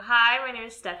Hi, my name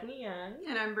is Stephanie Young.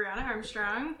 And I'm Brianna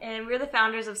Armstrong. And we're the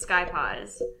founders of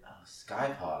SKYPaws. Oh,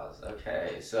 SKYPaws.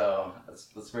 Okay, so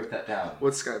let's break that down.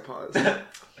 What's SKYPaws?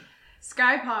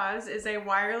 SKYPaws is a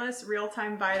wireless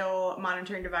real-time vital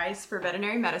monitoring device for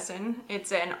veterinary medicine.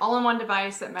 It's an all-in-one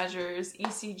device that measures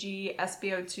ECG,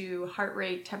 SpO2, heart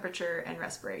rate, temperature, and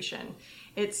respiration.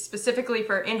 It's specifically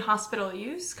for in-hospital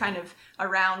use, kind of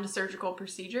around surgical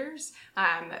procedures,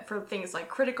 for things like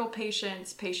critical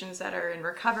patients, patients that are in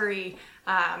recovery,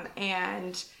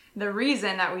 and the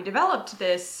reason that we developed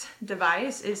this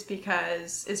device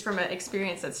is from an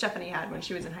experience that Stephanie had when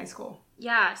she was in high school.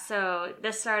 Yeah, so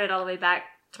this started all the way back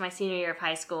to my senior year of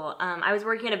high school. I was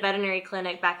working at a veterinary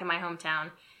clinic back in my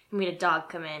hometown, and we had a dog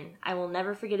come in. I will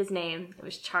never forget his name. It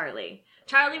was Charlie.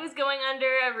 Charlie was going under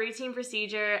a routine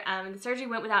procedure, and the surgery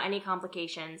went without any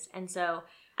complications. And so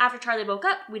after Charlie woke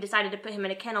up, we decided to put him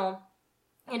in a kennel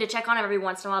and to check on him every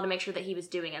once in a while to make sure that he was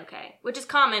doing okay, which is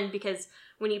common because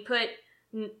when you put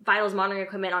vitals monitoring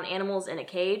equipment on animals in a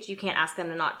cage, you can't ask them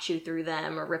to not chew through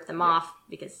them or rip them off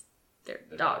because they're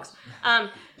dogs.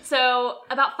 So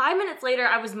about 5 minutes later,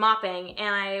 I was mopping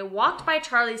and I walked by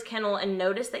Charlie's kennel and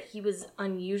noticed that he was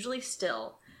unusually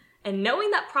still. And knowing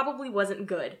that probably wasn't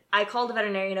good, I called a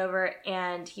veterinarian over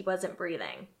and he wasn't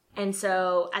breathing. And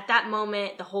so at that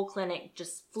moment, the whole clinic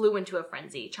just flew into a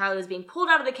frenzy. Charlie was being pulled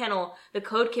out of the kennel, the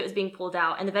code kit was being pulled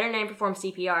out, and the veterinarian performed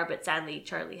CPR, but sadly,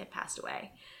 Charlie had passed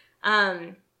away.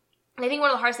 And I think one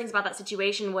of the hardest things about that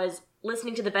situation was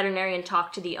listening to the veterinarian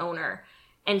talk to the owner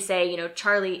and say,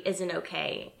 Charlie isn't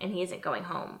okay and he isn't going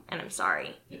home and I'm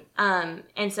sorry. Yeah.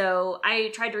 And so I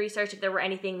tried to research if there were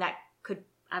anything that could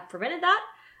have prevented that.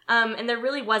 And there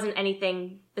really wasn't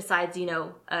anything besides,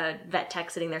 a vet tech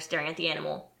sitting there staring at the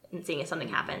animal and seeing if something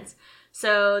happens.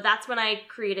 So that's when I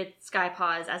created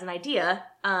SKYPaws as an idea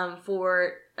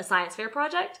for a science fair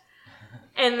project.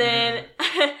 And then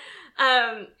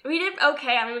we did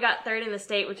okay. I mean, we got third in the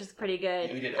state, which is pretty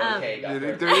good. We did okay. Third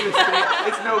in the state.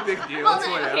 It's no big deal. Well, it's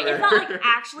whatever. Okay, it's not like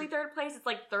actually third place. It's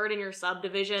like third in your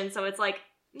subdivision, so it's like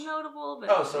notable. But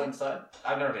oh, so inside?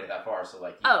 I've never been that far. So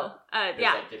like. Yeah.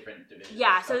 Like different divisions.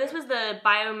 Yeah. So this was the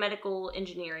biomedical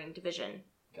engineering division,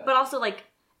 but also like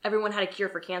everyone had a cure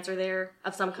for cancer there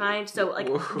of some kind. So like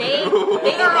they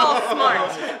are all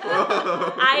smart.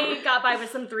 I got by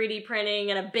with some 3D printing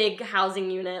and a big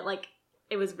housing unit. Like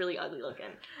it was really ugly looking.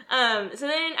 So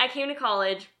then I came to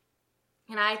college.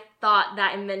 And I thought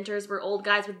that inventors were old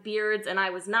guys with beards, and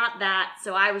I was not that,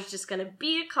 so I was just going to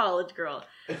be a college girl.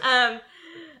 The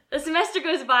semester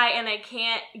goes by, and I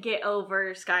can't get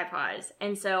over SKYPaws.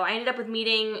 And so I ended up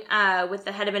meeting with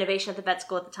the head of innovation at the vet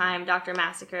school at the time, Dr.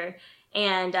 Massacre.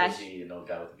 And is he an old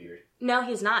guy with a beard? No,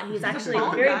 he's not. He's actually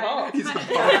very bald. He's like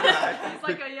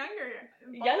a younger,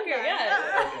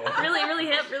 yeah. Really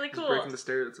hip, really cool. Just breaking the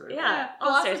stereotype. Yeah.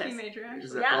 Philosophy major,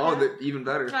 actually. Even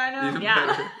better. I know. Even yeah.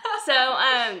 better.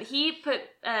 So he put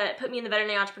me in the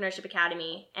Veterinary Entrepreneurship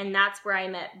Academy, and that's where I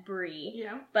met Bree.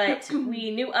 Yeah. But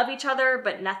we knew of each other,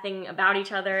 but nothing about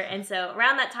each other. And so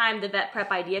around that time, the Vet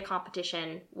Prep Idea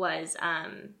Competition was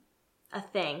a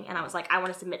thing, and I was like, I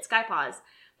want to submit SKYPaws.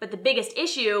 But the biggest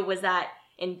issue was that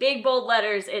in big bold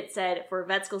letters, it said for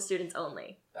vet school students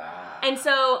only. And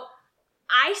so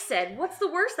I said, what's the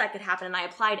worst that could happen? And I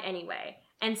applied anyway.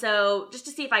 And so just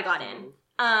to see if I got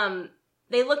in,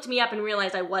 they looked me up and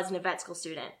realized I wasn't a vet school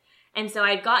student. And so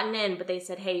I had gotten in, but they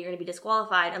said, hey, you're going to be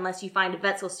disqualified unless you find a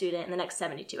vet school student in the next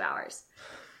 72 hours.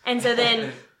 And so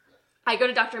then I go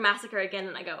to Dr. Massacre again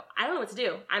and I go, I don't know what to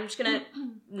do. I'm just going to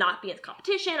not be in the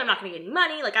competition. I'm not going to get any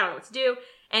money. Like, I don't know what to do.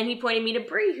 And he pointed me to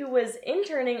Bree, who was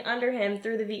interning under him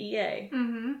through the VEA.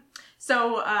 Mm-hmm.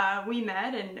 So we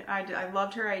met, and I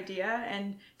loved her idea.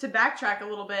 And to backtrack a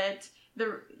little bit,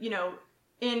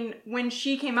 when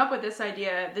she came up with this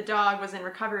idea, the dog was in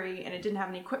recovery and it didn't have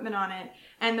any equipment on it.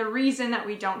 And the reason that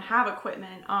we don't have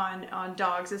equipment on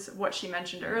dogs is what she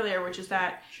mentioned earlier, which is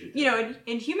that,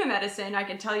 in human medicine, I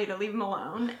can tell you to leave them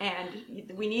alone.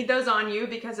 And we need those on you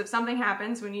because if something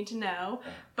happens, we need to know.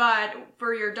 But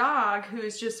for your dog,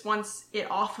 who's just wants it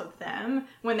off of them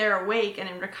when they're awake and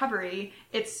in recovery,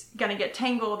 it's going to get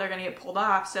tangled. They're going to get pulled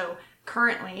off. So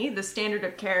currently, the standard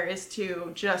of care is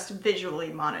to just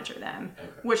visually monitor them,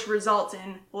 which results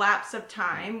in lapse of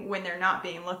time when they're not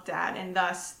being looked at, and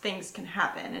thus things can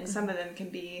happen, and some of them can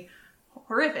be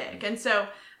horrific. And so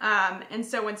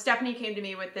when Stephanie came to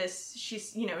me with this, she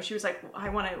was like,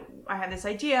 I have this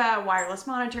idea, wireless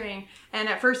monitoring. And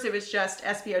at first it was just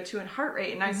SpO2 and heart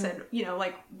rate. And I said,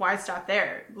 why stop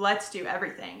there? Let's do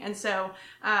everything. And so,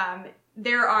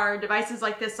 there are devices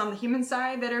like this on the human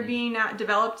side that are being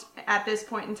developed at this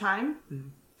point in time.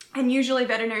 And usually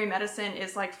veterinary medicine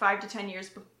is like 5 to 10 years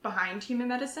behind human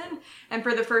medicine. And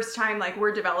for the first time, like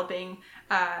we're developing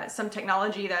some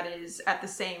technology that is at the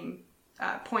same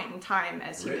point in time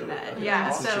as human med.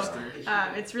 Yeah, so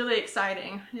it's really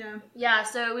exciting. Yeah. Yeah,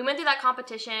 so we went through that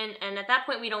competition, and at that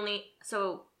point we'd only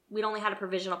had a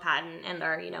provisional patent and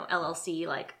our, LLC,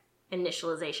 like,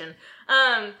 initialization.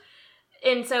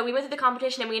 And so we went through the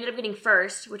competition, and we ended up getting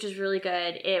first, which was really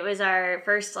good. It was our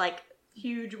first, like,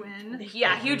 huge win.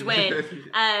 Yeah, huge win.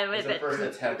 It was the first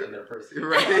attempt in their first year.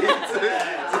 Right.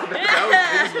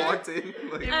 That was wanting.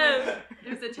 It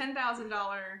was a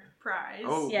 $10,000 prize.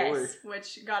 Oh, yes. boy.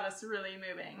 Which got us really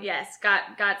moving. Yes,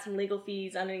 got some legal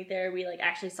fees underneath there. We, like,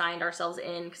 actually signed ourselves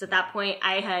in, because at that point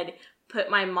I had put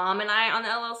my mom and I on the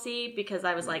LLC, because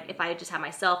I was like, if I just have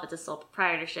myself, it's a sole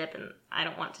proprietorship, and I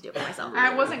don't want to do it for myself.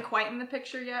 I wasn't quite in the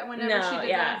picture yet whenever she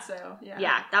did that, so yeah.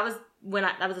 Yeah, that was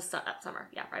that summer,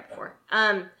 right before.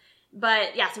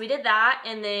 But yeah, so we did that,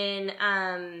 and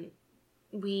then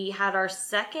we had our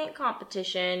second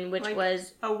competition, which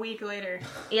was a week later.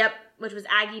 Yep, which was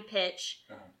Aggie Pitch.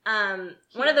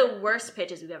 One of the worst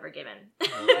pitches we've ever given.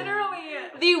 Literally,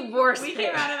 the worst. We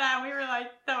came out of that, we were like,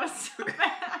 that was so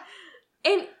bad.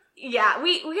 And yeah,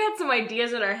 we had some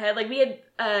ideas in our head. Like, we had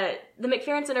the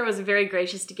McFerrin Center was very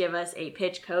gracious to give us a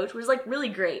pitch coach, which was like really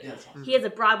great. Yeah, awesome. He has a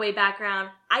Broadway background.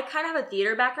 I kind of have a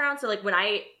theater background, so like when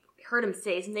I heard him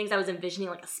say some things, I was envisioning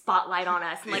like a spotlight on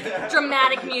us and like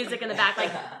dramatic music in the back,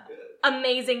 like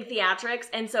amazing theatrics.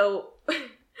 And so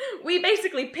we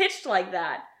basically pitched like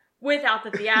that without the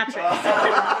theatrics.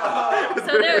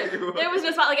 So there was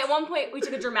no spot. Like, at one point we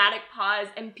took a dramatic pause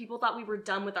and people thought we were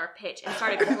done with our pitch and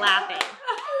started clapping.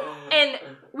 And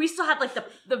we still had like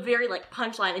the very like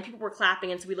punchline, and people were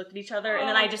clapping, and so we looked at each other, and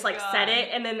then I just like said it,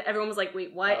 and then everyone was like,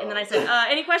 wait, what? And then I said,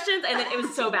 any questions? And then it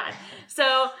was so bad.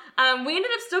 So we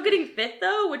ended up still getting fifth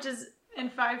though, which is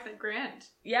in $5,000.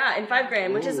 Yeah, in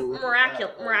 $5,000, which is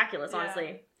miraculous, honestly.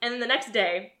 Yeah. And then the next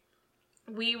day,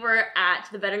 we were at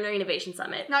the Veterinary Innovation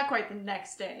Summit. Not quite the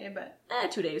next day, but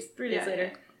 2 days, 3 days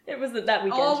later. It was that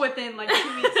weekend. All within like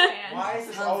 2 weeks span. Why is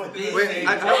this all within? Wait,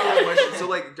 I have one question. So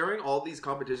like during all these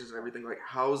competitions and everything, like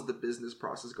how's the business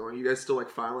process going? You guys still like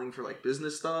filing for like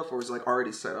business stuff, or is it like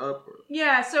already set up? Or?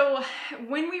 Yeah, so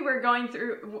when we were going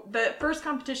through the first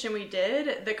competition we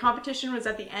did, the competition was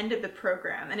at the end of the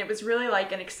program, and it was really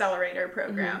like an accelerator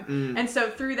program. Mm-hmm. And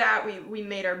so through that, we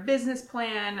made our business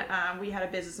plan. We had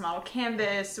a business model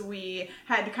canvas. We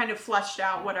had kind of fleshed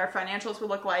out what our financials would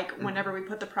look like whenever we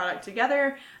put the product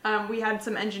together. We had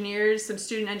some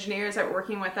student engineers that were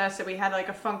working with us, so we had like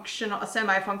a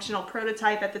semi-functional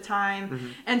prototype at the time. Mm-hmm.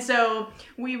 And so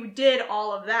we did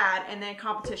all of that, and then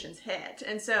competitions hit.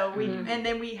 And so and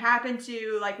then we happened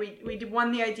to, like, we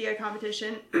won the idea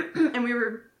competition, and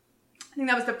I think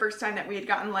that was the first time that we had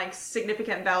gotten like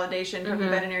significant validation from the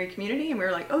veterinary community, and we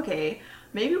were like, okay,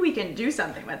 maybe we can do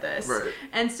something with this. Right.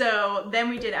 And so then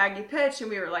we did Aggie Pitch, and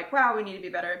we were like, wow, we need to be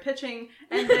better at pitching.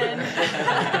 And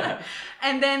then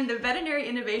and then the Veterinary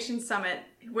Innovation Summit,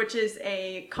 which is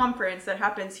a conference that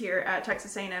happens here at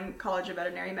Texas A&M College of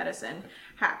Veterinary Medicine,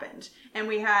 happened. And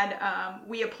we had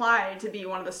we applied to be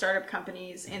one of the startup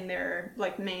companies in their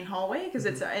like main hallway, because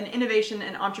it's an innovation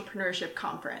and entrepreneurship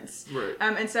conference. Right.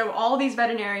 And so all these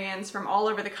veterinarians from all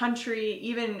over the country,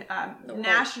 even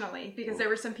nationally, because there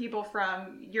were some people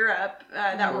from Europe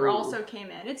that were also came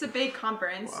in. It's a big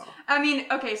conference. Wow. I mean,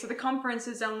 okay, so the conference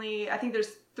is only, I think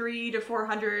there's 300 to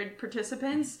 400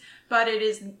 participants, but it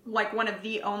is like one of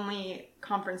the only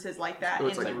conferences like that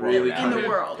in the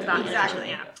world. Exactly.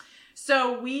 Yeah.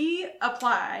 So we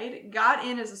applied, got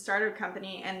in as a startup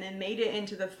company, and then made it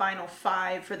into the final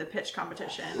 5 for the pitch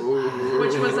competition,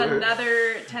 which was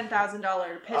another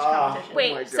 $10,000 pitch competition.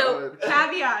 Wait, so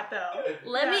caveat though.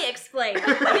 Let me explain.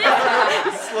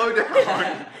 Slow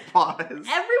down. Pause.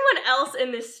 Everyone else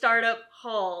in this startup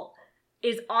hall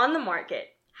is on the market,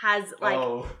 has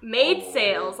like made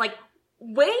sales, like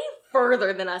way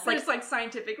further than us. Like, just like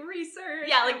scientific research.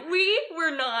 Yeah, like we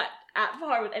were not at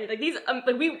par with anything.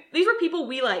 These were people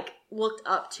we like looked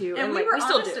up to, and we were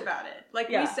still honest do. About it. Like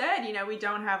we said, we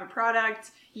don't have a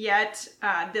product yet.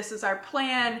 This is our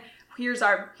plan. Here's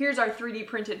our 3D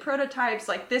printed prototypes.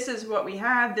 Like, this is what we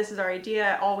have. This is our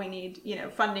idea. All we need,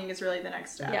 funding is really the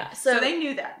next step. Yeah. So they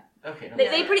knew that. Okay.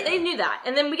 They knew that,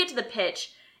 and then we get to the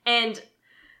pitch, and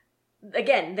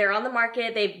again, they're on the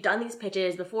market. They've done these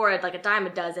pitches before, like a dime a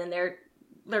dozen. They're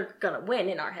gonna win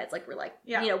in our heads. Like, we're like,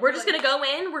 we're just gonna go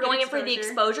in. We're going in for the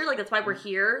exposure. Like, that's why we're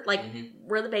here. Like,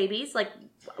 we're the babies. Like,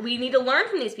 we need to learn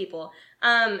from these people.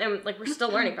 And like, we're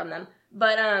still learning from them.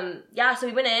 But so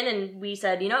we went in and we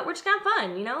said, we're just gonna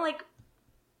have fun. Like,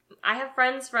 I have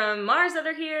friends from Mars that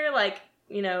are here. Like,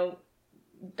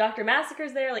 Dr.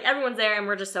 Massacre's there, like everyone's there, and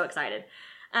we're just so excited.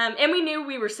 And we knew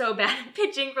we were so bad at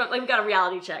pitching from, like, we got a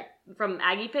reality check from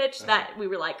Aggie Pitch that we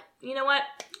were like, you know what?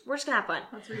 We're just gonna have fun.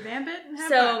 Let's revamp it and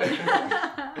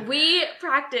have fun. We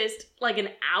practiced like an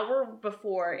hour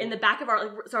before in the back of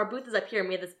so our booth is up here, and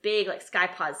we had this big like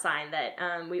SKYPaws sign that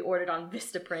we ordered on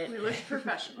Vistaprint. We looked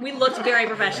professional. We looked very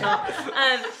professional.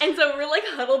 And so we're like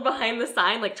huddled behind the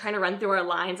sign, like trying to run through our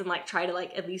lines and like try to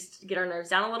like at least get our nerves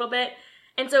down a little bit.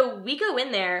 And so we go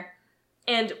in there,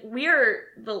 and we're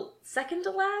the second to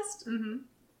last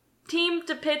team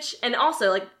to pitch. And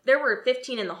also, like, there were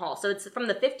 15 in the hall. So it's from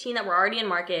the 15 that were already in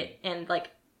market and,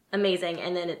 like, amazing.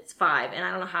 And then it's 5. And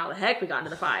I don't know how the heck we got into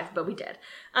the 5, but we did.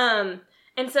 And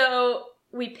so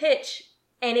we pitch,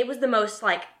 and it was the most,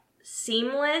 like,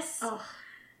 seamless,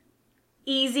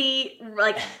 easy,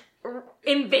 like,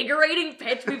 invigorating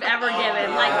pitch we've ever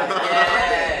given.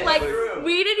 Like,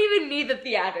 we didn't even need the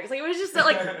theatrics. Like, it was just so,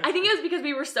 like, I think it was because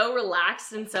we were so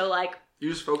relaxed and so, like, you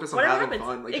just focus on having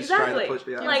fun, like just trying to push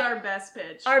me out. It was our best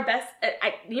pitch. Our best,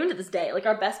 even to this day, like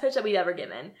our best pitch that we've ever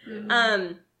given.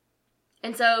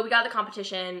 And so we got the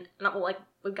competition,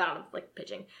 we got on like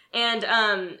pitching,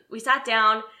 and we sat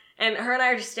down, and her and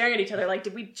I are just staring at each other like,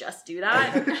 did we just do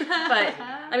that? But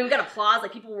I mean, we got applause,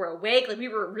 like people were awake, like we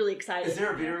were really excited. Is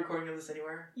there a video recording of this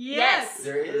anywhere? Yes.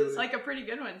 There is. Like a pretty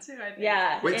good one too, I think.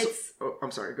 Yeah. Wait,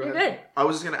 I'm sorry, go ahead. Good. I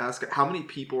was just gonna ask, how many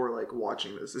people are like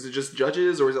watching this? Is it just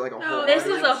judges, or is it like a whole this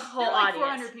audience? was a whole like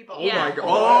audience. 400 people. Oh my god.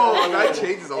 Oh, that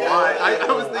changes a lot.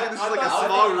 I was thinking this is like a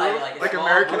small room, like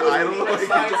American Idol. Like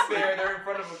science fair, they're in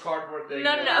front of a cardboard thing.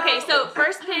 No. Okay, so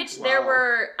first pitch, there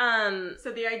were,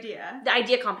 so the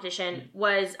idea competition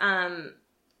was,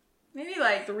 maybe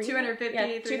like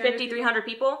 250, 300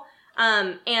 people.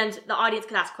 And the audience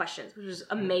could ask questions, which was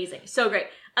amazing. So great.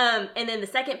 And then the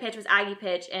second pitch was Aggie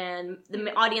Pitch, and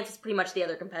the audience was pretty much the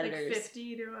other competitors. Like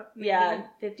 50 to maybe. Yeah,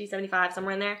 50, 75,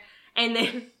 somewhere in there. And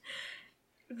then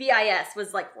VIS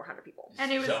was like 400 people.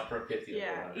 And it was from 50 to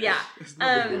 400.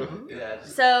 Yeah.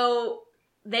 So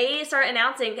they start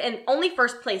announcing, and only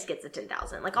first place gets the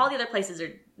 10,000. Like all the other places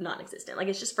are non-existent. Like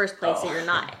it's just first place, so you're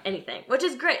not anything, which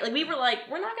is great. Like we were like,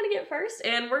 we're not gonna get first,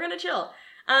 and we're gonna chill.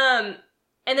 And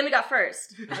then we got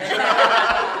first. What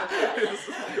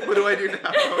do I do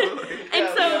now? And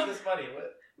so this money. What?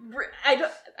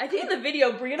 I think in the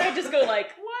video, Brie and I just go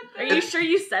like, "What? Are you sure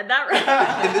you said that right?"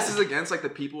 And this is against like the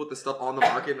people with the stuff on the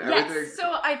market and everything.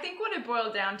 So I think what it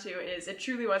boiled down to is it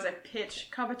truly was a pitch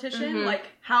competition. Like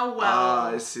how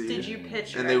well did you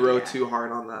pitch? And they rode too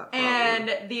hard on that. And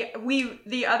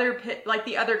the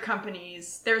other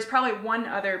companies, there was probably one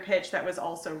other pitch that was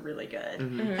also really good.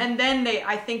 And then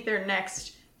I think their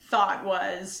next thought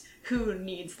was, who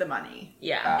needs the money?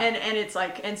 Yeah. And it's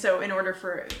like, and so in order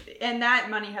and that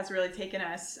money has really taken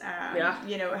us,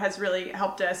 has really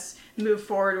helped us move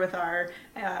forward with our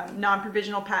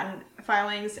non-provisional patent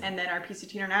filings, and then our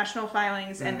PCT International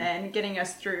filings, and then getting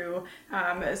us through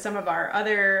some of our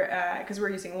other, because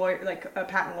we're using a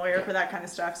patent lawyer for that kind of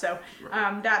stuff. So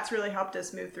that's really helped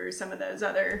us move through some of those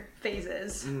other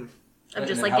phases. Of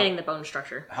just like getting the bone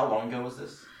structure. How long ago was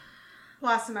this?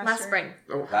 Last semester. Last spring.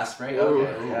 Last spring?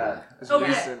 Okay, yeah.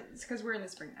 Yeah. It's because we're in the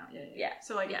spring now. Yeah.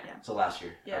 So So last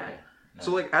year. Yeah. Okay. No.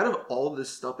 So like out of all this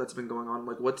stuff that's been going on,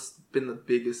 like what's been the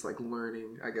biggest like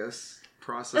learning, I guess,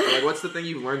 process? Or, like what's the thing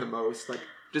you've learned the most? Like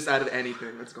just out of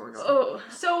anything that's going on.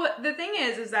 So the thing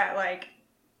is that like,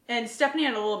 and Stephanie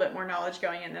had a little bit more knowledge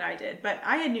going in than I did, but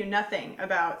I knew nothing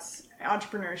about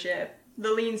entrepreneurship,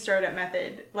 the lean startup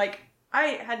method. Like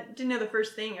I didn't know the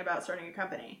first thing about starting a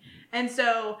company. And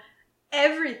so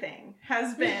everything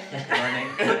has been learning.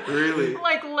 Really?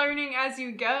 Like learning as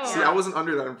you go. See, I wasn't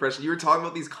under that impression. You were talking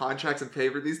about these contracts and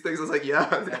paper, these things. I was like,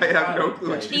 I have no clue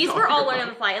what you're These were all learned on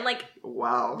the fly. And like,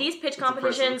 wow. These pitch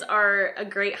competitions are a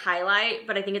great highlight,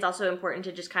 but I think it's also important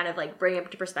to just kind of like bring up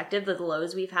to perspective the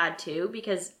lows we've had too,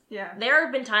 because there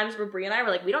have been times where Brie and I were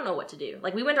like, we don't know what to do.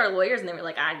 Like we went to our lawyers and they were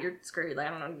like, you're screwed. Like,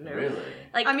 I don't know. Really?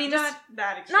 Like, I mean, just, not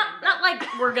that extreme. Not like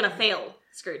we're going to fail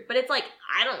screwed, but it's like,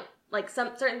 I don't, like some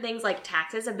certain things like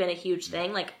taxes have been a huge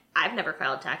thing. Like I've never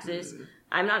filed taxes.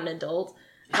 I'm not an adult.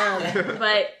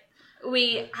 But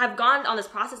we have gone on this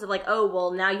process of like, oh,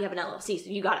 well now you have an LLC, so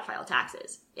you got to file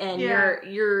taxes. And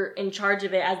you're in charge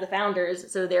of it as the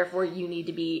founders, so therefore you need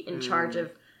to be in charge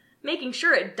of making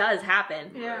sure it does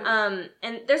happen. Yeah.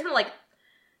 And there's been like,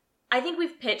 I think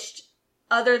we've pitched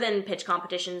other than pitch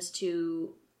competitions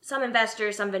to some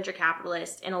investors, some venture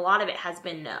capitalists, and a lot of it has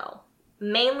been no.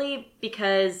 Mainly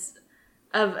because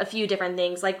of a few different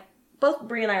things. Like both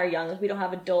Brie and I are young, we don't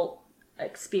have adult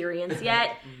experience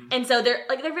yet. And so they're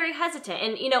very hesitant.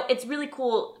 And you know, it's really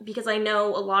cool because I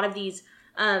know a lot of these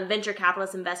venture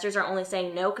capitalist investors are only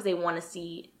saying no because they want to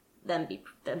see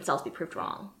themselves be proved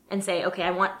wrong and say, okay,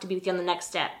 I want to be with you on the next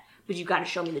step, but you got to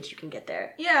show me that you can get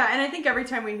there. Yeah, and I think every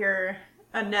time we hear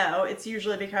a no, it's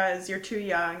usually because you're too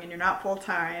young and you're not full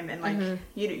time and like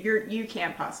you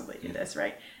can't possibly do this,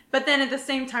 right? But then at the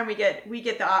same time we get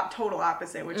the total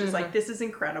opposite, which is like, this is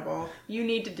incredible. You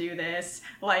need to do this.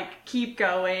 Like, keep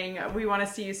going. We want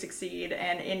to see you succeed,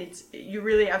 and you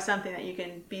really have something that you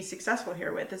can be successful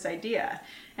here with, this idea.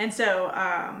 And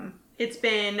so it's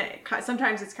been,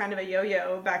 sometimes it's kind of a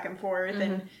yo-yo back and forth,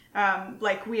 and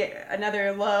like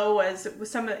another low was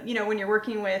some, when you're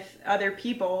working with other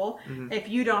people, if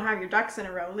you don't have your ducks in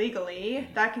a row legally,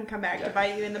 that can come back to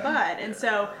bite you in the butt. And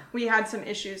so we had some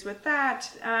issues with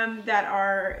that that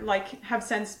are like, have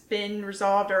since been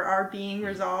resolved or are being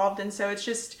resolved. And so it's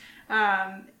just,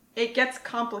 it gets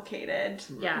complicated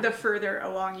the further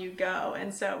along you go.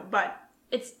 And so, but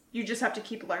you just have to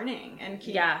keep learning and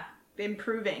keep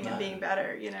improving and being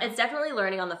better, It's definitely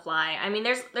learning on the fly. I mean,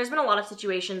 there's been a lot of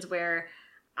situations where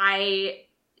I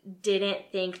didn't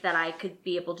think that I could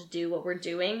be able to do what we're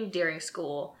doing during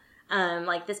school.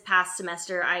 Like this past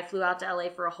semester, I flew out to LA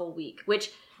for a whole week,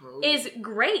 which is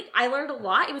great. I learned a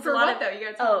lot. It was for a lot what, of though? You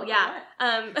gotta tell me yeah,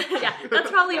 yeah. That's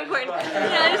probably important.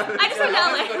 I just went to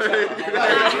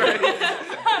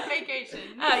LA. Vacation.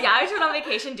 Yeah, I just went on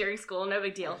vacation during school. No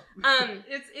big deal.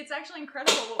 It's actually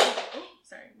incredible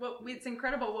it's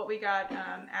incredible what we got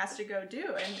asked to go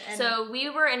do. And so we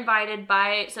were invited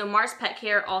by, Mars Pet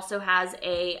Care also has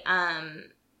a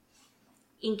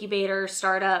incubator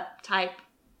startup type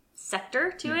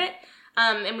sector to it.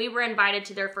 And we were invited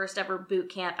to their first ever boot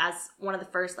camp as one of the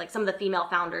first, like some of the female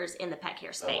founders in the pet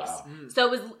care space. Oh, wow. So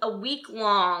it was a week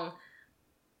long.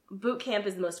 Boot camp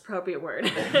is the most appropriate word.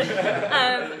 Not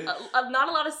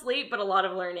a lot of sleep, but a lot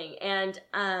of learning. And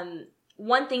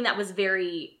one thing that was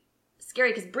very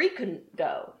scary, because Bree couldn't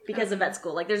go because of vet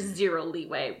school. Like, there's zero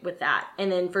leeway with that. And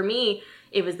then for me,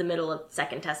 it was the middle of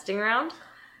second testing round.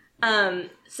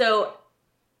 So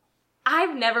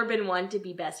I've never been one to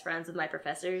be best friends with my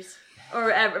professors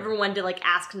or ever one to like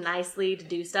ask nicely to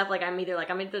do stuff. Like, I'm either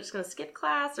just going to skip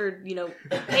class or,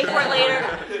 pay for it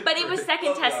later. But it was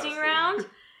second testing round.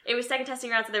 It was second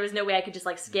testing round, so there was no way I could just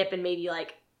like skip and maybe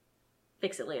like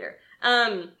fix it later.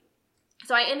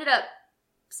 So I ended up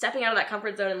stepping out of that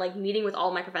comfort zone and like meeting with all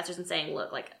of my professors and saying,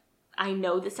 look, like, I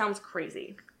know this sounds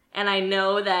crazy and I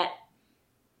know that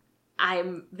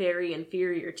I'm very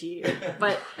inferior to you,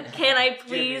 but can I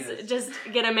please just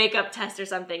get a makeup test or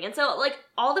something? And so like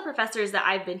all the professors that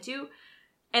I've been to,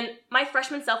 and my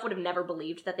freshman self would have never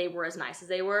believed that they were as nice as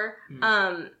they were,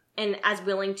 and as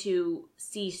willing to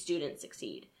see students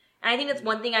succeed. And I think that's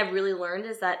one thing I've really learned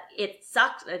is that it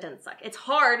doesn't suck. It's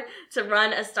hard to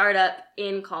run a startup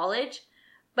in college,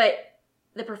 but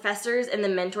the professors and the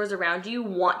mentors around you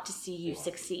want to see you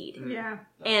succeed. Yeah.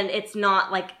 And it's not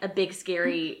like a big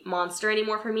scary monster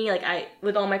anymore for me. Like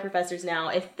with all my professors now,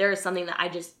 if there is something that I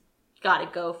just got to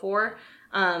go for,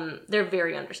 they're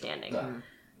very understanding,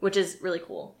 which is really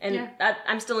cool. And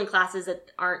I'm still in classes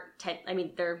that aren't,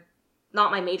 they're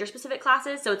not my major specific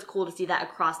classes. So it's cool to see that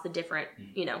across the different,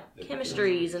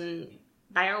 chemistries and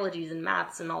biologies and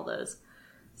maths and all those.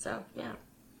 So, yeah.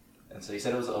 And so you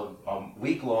said it was a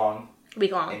week long.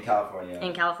 In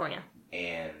California.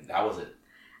 And how was it?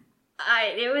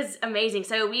 It was amazing.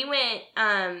 So we went,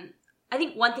 I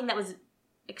think one thing that was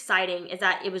exciting is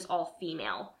that it was all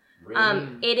female. Really?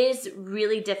 It is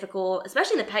really difficult,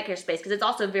 especially in the pet care space, because it's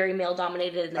also very male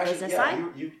dominated in the business side.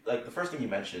 You like the first thing you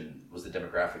mentioned was the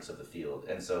demographics of the field.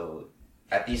 And so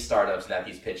at these startups and at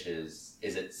these pitches,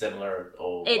 is it similar?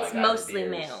 It's mostly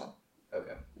male.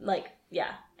 Okay.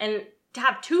 And to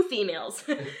have two females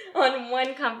on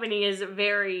one company is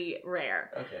very rare.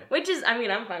 Okay. Which is,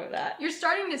 I'm fine with that. You're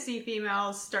starting to see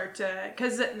females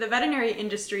because the veterinary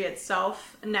industry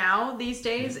itself now, these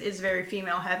days, is very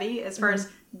female heavy as far as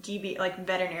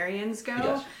veterinarians go.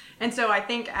 Yes. And so I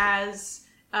think as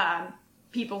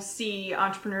people see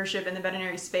entrepreneurship in the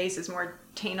veterinary space as more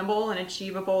attainable and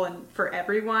achievable and for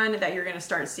everyone, that you're going to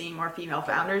start seeing more female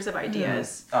founders of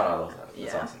ideas. Oh, I love that.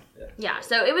 That's awesome. Yeah,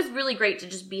 so it was really great to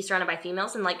just be surrounded by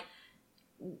females, and like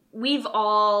we've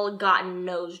all gotten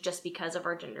no's just because of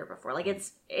our gender before. Like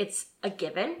it's a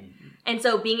given. And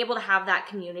so being able to have that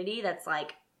community that's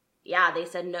like, yeah, they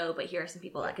said no, but here are some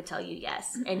people that could tell you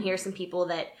yes. And here's some people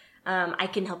that I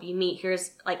can help you meet.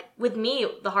 Here's like, with me,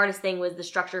 the hardest thing was the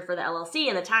structure for the LLC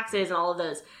and the taxes and all of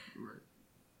those.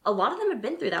 A lot of them had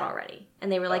been through that already.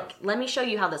 And they were like, let me show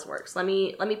you how this works. Let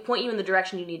me point you in the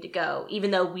direction you need to go, even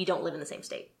though we don't live in the same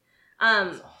state.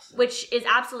 Awesome. Which is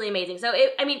absolutely amazing. So,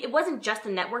 it wasn't just the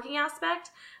networking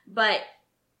aspect, but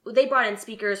they brought in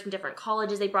speakers from different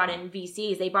colleges, they brought in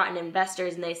VCs, they brought in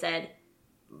investors, and they said,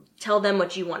 tell them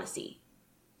what you want to see.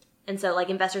 And so, like,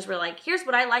 investors were like, here's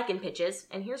what I like in pitches,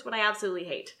 and here's what I absolutely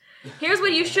hate. Here's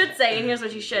what you should say, and here's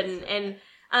what you shouldn't.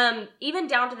 And even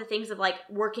down to the things of, like,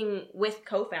 working with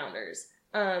co-founders.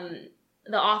 The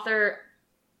author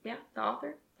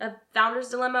of Founder's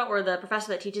Dilemma, or the professor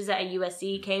that teaches it at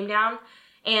USC, came down,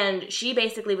 and she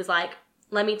basically was like,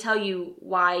 let me tell you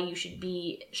why you should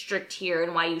be strict here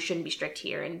and why you shouldn't be strict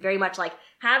here. And very much like,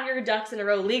 have your ducks in a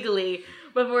row legally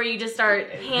before you just start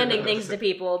handing things to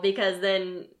people, because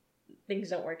then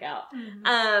things don't work out.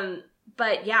 Mm-hmm.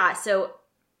 But yeah, so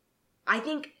I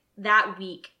think that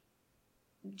week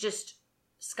just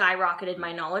skyrocketed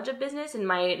my knowledge of business and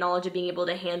my knowledge of being able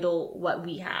to handle what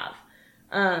we have.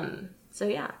 So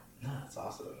yeah. No, that's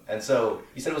awesome. And so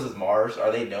you said it was with Mars.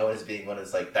 Are they known as being one of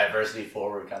those like diversity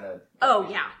forward kind of? Oh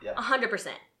yeah, 100%.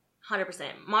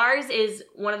 Mars is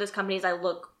one of those companies I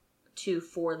look to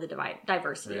for the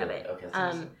diversity of it. Okay, that's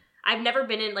awesome. I've never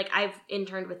been in, like, I've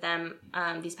interned with them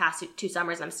these past two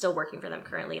summers, and I'm still working for them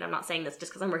currently, and I'm not saying this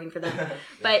just because I'm working for them,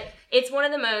 but it's one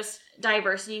of the most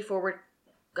diversity forward,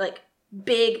 like,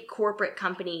 big corporate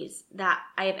companies that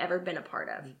I have ever been a part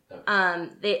of.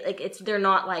 They're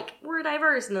not like, we're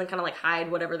diverse, and then kind of like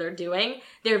hide whatever they're doing.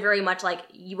 They're very much like,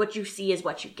 what you see is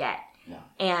what you get. Yeah.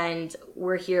 And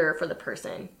we're here for the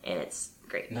person, and it's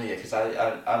great. No, yeah, because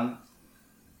I'm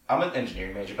an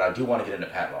engineering major, but I do want to get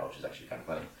into patent law, which is actually kind of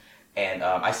funny. And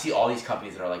I see all these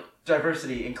companies that are like,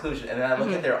 diversity, inclusion, and then I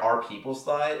look at their Our People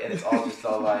slide, and it's all just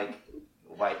all like,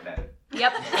 white men.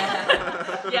 Yep.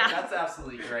 Yeah. That's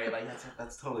absolutely great. Like,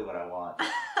 that's totally what I want.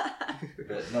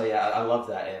 But no, yeah, I love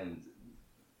that. And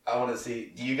I want to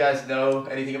see, do you guys know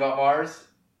anything about Mars?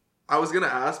 I was going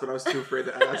to ask, but I was too afraid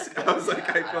to ask. I was like,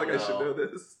 I feel like I should know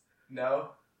this. No?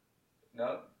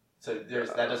 So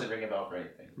that doesn't ring a bell for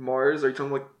anything. Mars, are you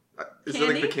talking like, is it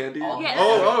like the candy? Yes.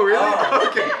 Oh, really? Oh,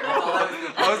 okay.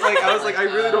 I was like, I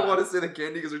really don't want to say the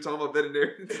candy because we're talking about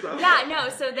veterinary and stuff. Yeah, no.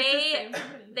 So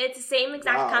it's the same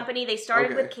exact company. They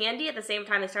started with candy at the same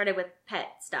time they started with pet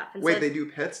stuff. And wait, they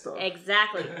do pet stuff?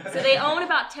 Exactly. So they own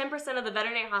about 10% of the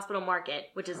veterinary hospital market,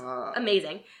 which is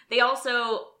amazing. They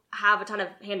also have a ton of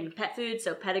hand in pet food,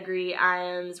 so Pedigree,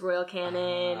 Iams, Royal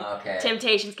Canin,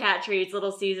 Temptations cat treats,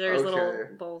 Little Caesars, little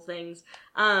bowl things.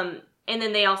 And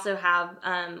then they also have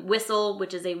Whistle,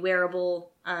 which is a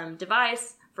wearable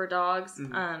device for dogs.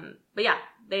 Mm-hmm. But yeah,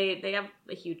 they have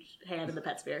a huge hand in the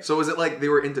pet sphere. So was it like they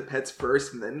were into pets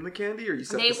first and then the candy, or you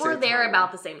said they were there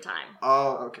about the same time?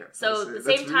 Oh, okay. So the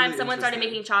same time someone started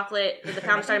making chocolate, the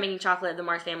founder started making chocolate, the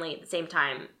Mars family, at the same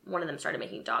time, one of them started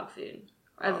making dog food.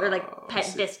 Or like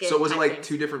pet biscuits. So was it like things.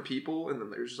 two different people, and then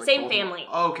there's just like same family?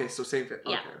 Oh, okay, so same family.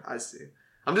 Yeah. Okay, I see.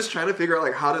 I'm just trying to figure out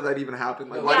like how did that even happen?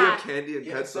 Like why do you have candy and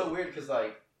pets? It's so weird because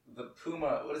like the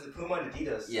Puma, what is it? Puma and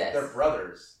Adidas. Yes. They're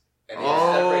brothers. And they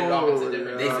separated off into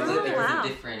different. They split into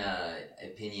different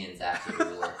opinions after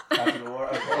the war. After the war.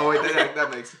 Okay. Oh wait,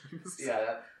 that makes sense.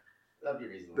 Yeah, that'd be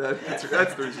reasonable.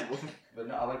 That's reasonable. But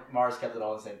no, I like Mars kept it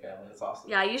all in the same family. It's awesome.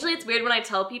 Yeah, usually it's weird when I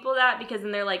tell people that because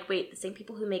then they're like, wait, the same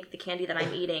people who make the candy that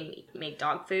I'm eating make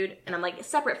dog food? And I'm like, it's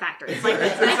separate factories. Like,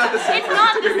 it's not the same. It's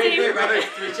not the same. Right.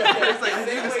 It's like, I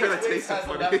think this kind of tastes has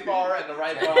funny. the left bar and the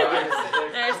right bar.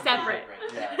 They're separate.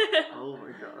 Yeah. Oh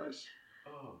my gosh.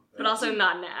 But also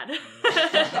not NAD.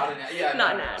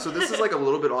 Not NAD. So this is like a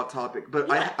little bit off topic, but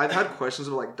I've had questions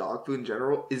about like dog food in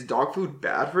general. Is dog food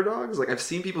bad for dogs? Like I've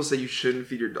seen people say you shouldn't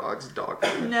feed your dogs dog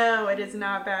food. No, it is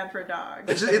not bad for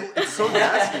dogs. It's so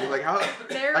nasty. Like how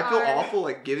I feel awful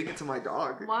like giving it to my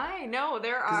dog. Why? No,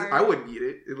 there are. I wouldn't eat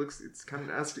it. It's kind of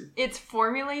nasty. It's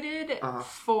formulated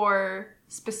for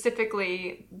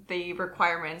specifically the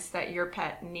requirements that your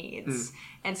pet needs.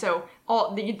 And so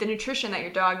all the nutrition that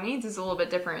your dog needs is a little bit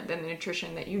different than the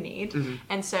nutrition that you need.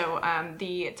 And so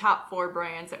the top 4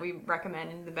 brands that we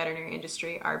recommend in the veterinary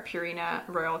industry are Purina,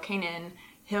 Royal Canin,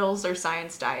 Hills or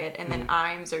Science Diet, and then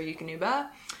Iams or Eukanuba.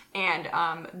 And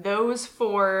those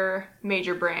 4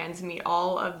 major brands meet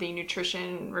all of the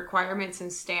nutrition requirements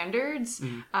and standards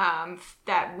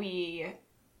that we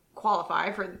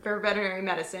qualify for veterinary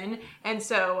medicine. And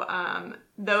so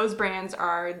those brands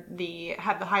have the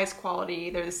highest quality,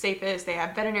 they're the safest, they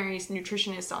have veterinary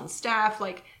nutritionists on staff.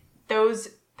 Like those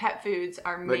pet foods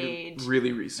are made like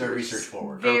really research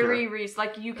forward. Very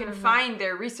like you can find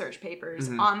their research papers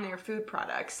on their food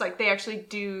products. Like they actually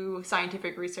do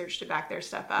scientific research to back their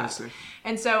stuff up.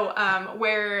 And so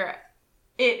where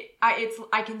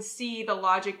I can see the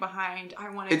logic behind I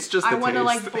want to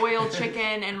like boil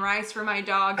chicken and rice for my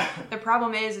dog. The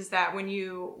problem is that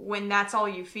when that's all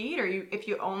you feed, or if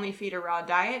you only feed a raw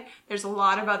diet, there's a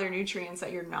lot of other nutrients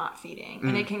that you're not feeding,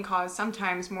 and it can cause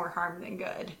sometimes more harm than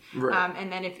good. Right.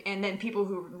 And then people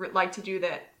who like to do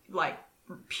that like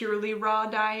purely raw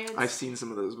diets. I've seen some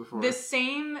of those before. The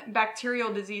same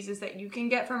bacterial diseases that you can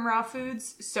get from raw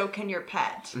foods, so can your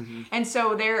pet. And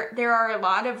so there are a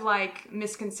lot of like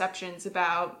misconceptions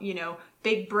about,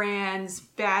 big brands,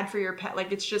 bad for your pet.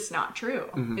 Like, it's just not true.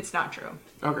 It's not true.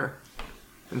 Okay.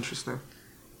 Interesting.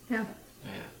 Yeah.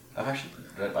 I've actually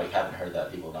haven't heard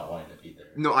that people not wanting to feed there.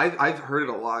 No, I've heard it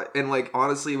a lot, and like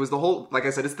honestly, it was the whole, like I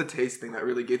said, it's the taste thing that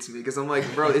really gets me, because I'm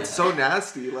like, bro, it's so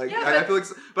nasty. Like I feel like,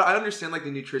 but I understand like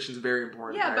the nutrition's very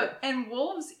important. Yeah, right? and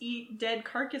wolves eat dead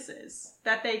carcasses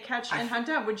that they catch and hunt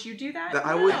down. Would you do that?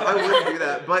 I wouldn't do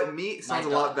that. But meat sounds a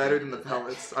lot better than the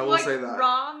pellets. I will say that.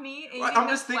 Raw meat. I'm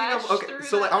just thinking of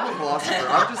so like I'm a philosopher.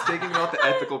 I'm just thinking about the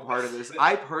ethical part of this.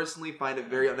 I personally find it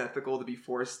very unethical to be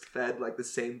forced fed like the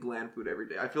same bland food every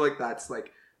day. I feel like that's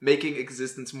like making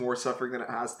existence more suffering than it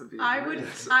has to be. I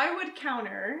would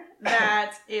counter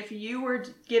that if you were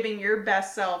giving your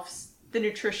best self the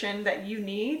nutrition that you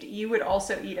need, you would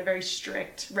also eat a very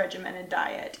strict regimented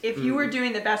diet if you were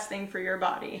doing the best thing for your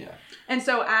body. Yeah. And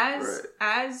so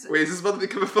as wait, is this about to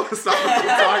become a philosophical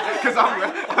talk? Because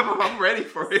I'm ready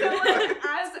for it. So like,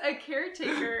 as a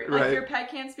caretaker, like your pet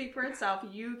can't speak for itself.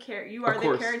 You are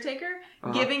the caretaker.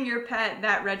 Giving your pet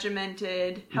that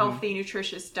regimented, healthy,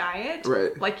 nutritious diet,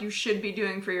 like you should be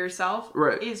doing for yourself,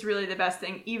 is really the best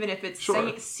thing. Even if it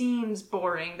seems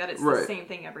boring that it's the same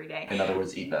thing every day. In other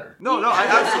words, eat better. No, I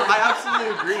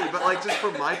absolutely agree. But like, just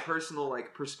from my personal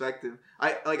like perspective,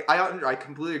 I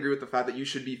completely agree with the fact that you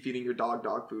should be feeding your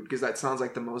dog food, because that sounds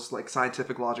like the most like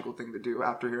scientific, logical thing to do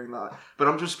after hearing that. But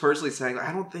I'm just personally saying,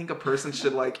 I don't think a person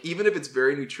should like, even if it's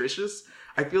very nutritious,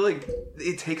 I feel like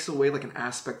it takes away like an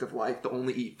aspect of life to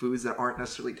only eat foods that aren't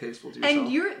necessarily tasteful to yourself.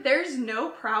 And there's no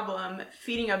problem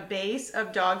feeding a base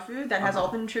of dog food that has all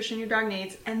the nutrition your dog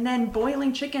needs, and then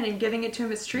boiling chicken and giving it to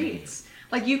him as treats.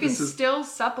 Like, you can still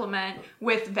supplement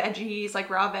with veggies, like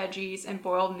raw veggies and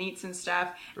boiled meats and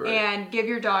stuff, and give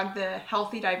your dog the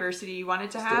healthy diversity you want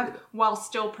it to have while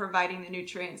still providing the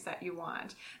nutrients that you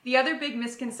want. The other big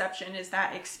misconception is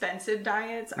that expensive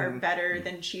diets are better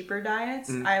than cheaper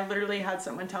diets. I literally had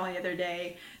someone tell me the other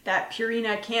day that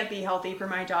Purina can't be healthy for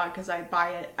my dog because I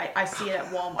buy it, I see it at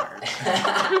Walmart.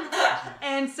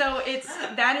 And so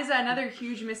that is another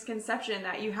huge misconception,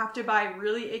 that you have to buy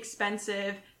really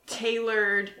expensive,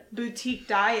 tailored boutique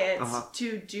diets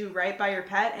to do right by your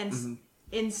pet. And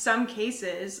in some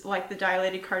cases, like the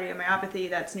dilated cardiomyopathy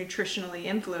that's nutritionally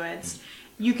influenced,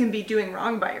 you can be doing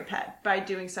wrong by your pet by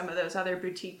doing some of those other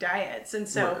boutique diets. And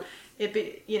so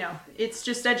it's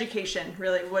just education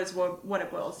really was what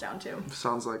it boils down to.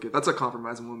 Sounds like it. That's a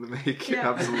compromise I'm willing to make.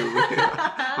 Yeah. Absolutely.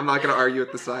 I'm not going to argue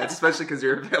with the science, especially because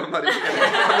you're a fan. I'm not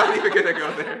even going to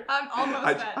go there. I'm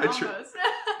almost almost.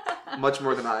 Much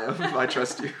more than I am. I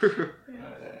trust you.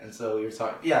 And so you're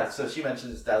talking, so she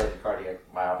mentions dilated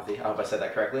cardiomyopathy. I hope I said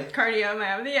that correctly.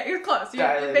 Cardiomyopathy, yeah, you're close.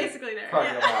 You're basically there.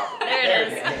 Cardiomyopathy. There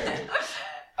it is.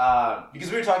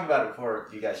 Because we were talking about it before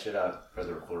you guys showed up for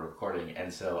the recording,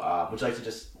 and so would you like to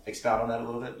just expound on that a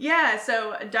little bit? Yeah,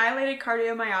 so dilated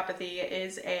cardiomyopathy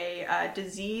is a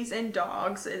disease in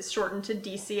dogs. It's shortened to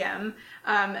DCM,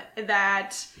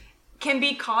 that can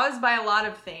be caused by a lot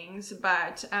of things,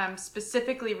 but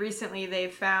specifically recently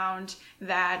they've found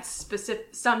that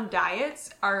some diets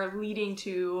are leading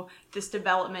to this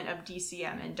development of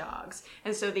DCM in dogs.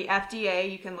 And so the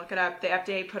FDA, you can look it up, the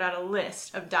FDA put out a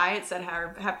list of diets that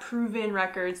have proven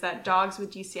records that dogs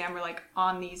with DCM are like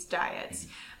on these diets.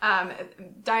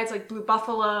 Diets like Blue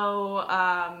Buffalo,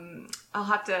 I'll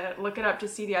have to look it up to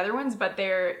see the other ones, but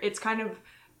it's kind of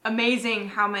amazing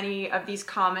how many of these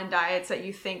common diets that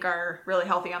you think are really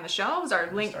healthy on the shelves are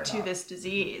linked to this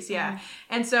disease. Yeah.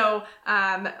 And so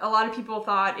a lot of people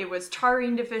thought it was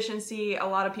taurine deficiency. A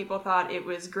lot of people thought it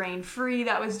was grain-free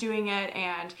that was doing it.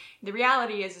 And the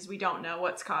reality is we don't know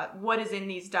what is in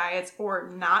these diets or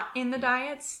not in the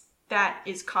diets that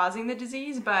is causing the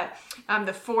disease. But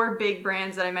the 4 big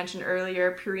brands that I mentioned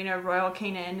earlier, Purina, Royal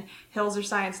Canin, Hills or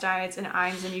Science Diets, and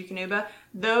Iams and Eukanuba,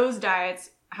 those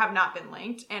diets have not been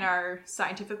linked and are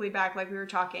scientifically backed, like we were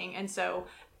talking. And so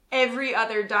every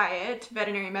other diet,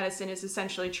 veterinary medicine is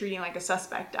essentially treating like a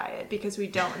suspect diet because we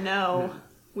don't know.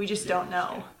 We just don't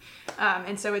know.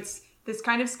 And so it's this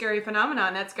kind of scary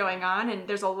phenomenon that's going on, and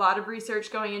there's a lot of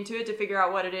research going into it to figure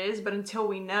out what it is. But until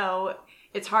we know,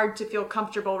 it's hard to feel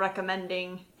comfortable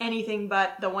recommending anything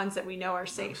but the ones that we know are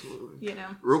safe. Absolutely. You know.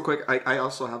 Real quick, I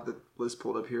also have the list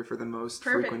pulled up here for the most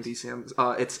frequent DCMs.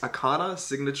 It's Akana,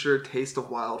 Signature, Taste of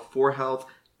Wild, 4Health,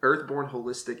 Earthborn,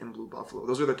 Holistic, and Blue Buffalo.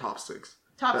 Those are the top 6.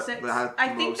 Top 6.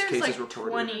 I think there's like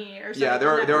reported. 20 or something. Yeah, there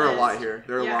are a lot here.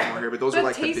 There are a lot more here, but those are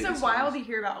like Taste the biggest of Wild ones. you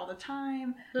hear about all the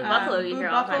time. Blue Buffalo you hear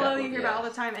all the time. You hear about all the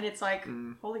time, and it's like,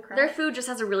 holy crap. Their food just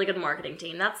has a really good marketing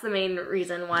team. That's the main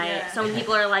reason why so many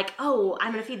people are like, oh,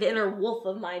 I'm going to feed the inner wolf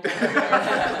of my dog.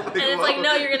 And it's like,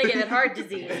 no, you're going to get heart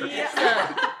disease.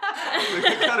 Yeah.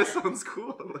 It kind of sounds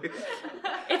cool. Like,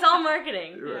 it's all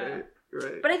marketing. right.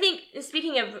 But I think,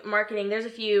 speaking of marketing, there's a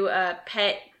few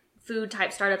pet food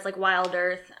type startups like Wild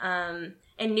Earth, and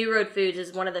New Road Foods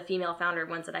is one of the female founder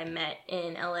ones that I met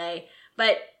in LA.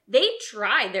 But they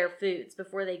try their foods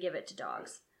before they give it to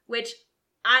dogs, which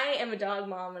I am a dog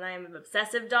mom and I am an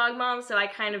obsessive dog mom, so I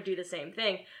kind of do the same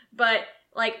thing. But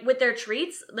like with their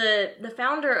treats, the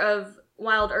founder of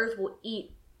Wild Earth will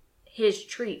eat his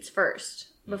treats first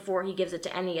before he gives it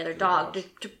to any other dog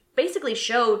to basically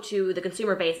show to the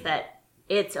consumer base that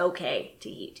it's okay to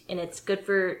eat and it's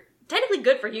technically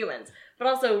good for humans, but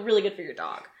also really good for your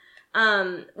dog.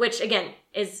 Which again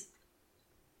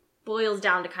boils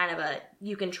down to kind of a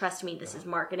you can trust me, this is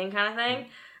marketing kind of thing.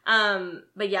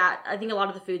 But yeah, I think a lot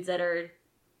of the foods that are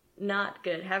not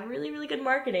good have really, really good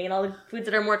marketing, and all the foods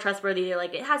that are more trustworthy, they're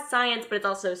like, it has science, but it's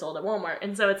also sold at Walmart,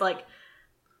 and so it's like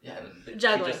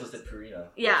juggling. She just listed Purina.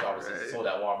 Yeah. Which obviously sold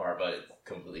at Walmart, but it's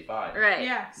completely fine. Right.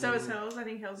 Yeah, so is Hills. I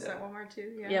think Hills is at Walmart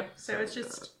too. Yeah. Yep. So it's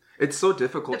just... It's so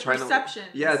difficult the trying perception.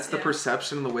 it's the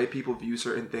perception and the way people view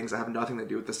certain things that have nothing to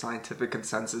do with the scientific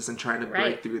consensus, and trying to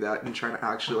break through that and trying to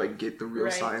actually like get the real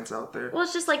science out there. Well,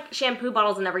 it's just like shampoo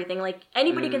bottles and everything. Like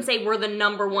anybody can say we're the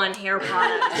number one hair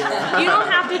product. You don't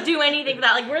have to do anything for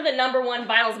that. Like we're the number one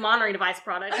vitals monitoring device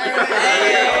product. Big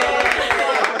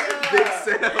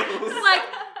sales. Like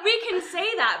we can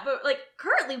say that, but like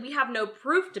currently we have no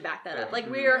proof to back that up. Like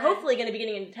we are hopefully going to be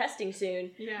getting into testing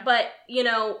soon. Yeah. But you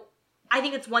know, I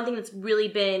think it's one thing that's really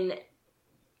been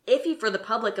iffy for the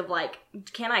public of like,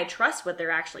 can I trust what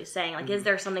they're actually saying? Like, is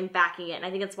there something backing it? And I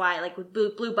think that's why, like, with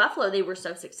Blue Buffalo, they were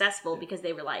so successful because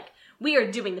they were like, we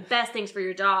are doing the best things for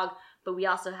your dog, but we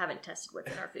also haven't tested what's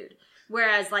in our food.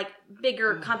 Whereas, like,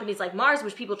 bigger companies like Mars,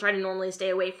 which people try to normally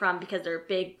stay away from because they're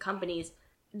big companies,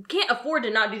 can't afford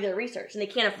to not do their research, and they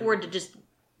can't afford to just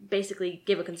basically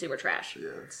give a consumer trash.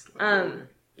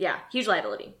 Yeah, it's huge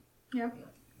liability. Yeah.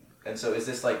 And so is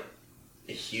this like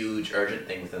a huge urgent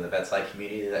thing within the vet side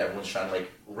community that everyone's trying to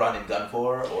like run and gun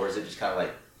for, or is it just kind of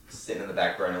like sitting in the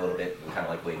back burner a little bit and kind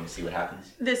of like waiting to see what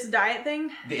happens? This diet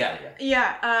thing?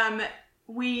 Yeah.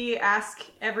 We ask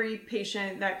every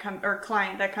patient that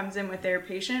client that comes in with their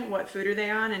patient what food are they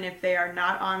on, and if they are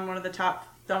not on one of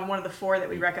the 4 that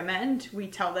we recommend, we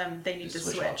tell them they need to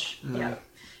switch. Yeah.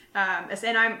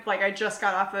 And I'm like, I just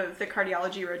got off of the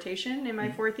cardiology rotation in my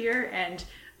 4th year, and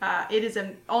it is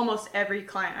almost every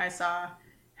client I saw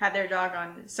had their dog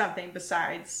on something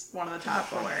besides one of the top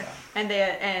 4,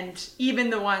 and even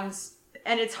the ones,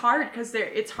 and it's hard because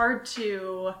it's hard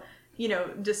to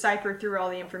decipher through all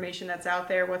the information that's out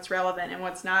there, what's relevant and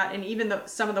what's not, and even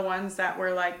some of the ones that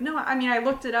were like, no, I mean, I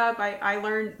looked it up, I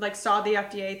learned, like, saw the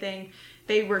FDA thing,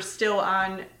 they were still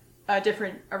on a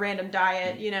random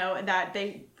diet, that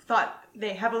they thought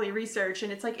they heavily researched,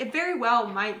 and it's like, it very well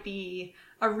might be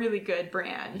a really good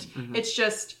brand. Mm-hmm. It's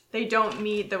just they don't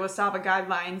meet the Wasaba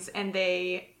guidelines, and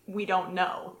we don't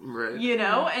know, right?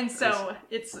 And so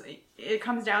it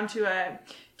comes down to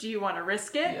do you want to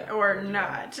risk it or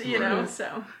not?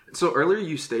 So earlier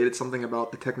you stated something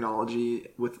about the technology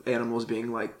with animals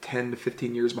being like 10 to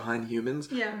 15 years behind humans.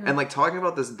 Yeah. And like talking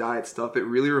about this diet stuff, it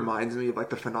really reminds me of like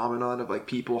the phenomenon of like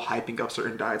people hyping up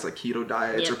certain diets like keto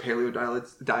diets or paleo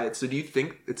diets. So do you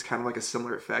think it's kind of like a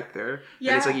similar effect there?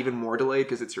 Yeah. And it's like even more delayed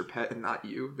because it's your pet and not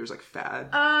you. There's like fad.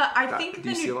 Do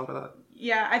you see a lot of that?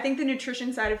 Yeah, I think the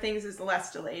nutrition side of things is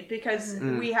less delayed because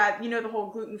we had, the whole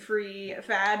gluten-free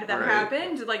fad that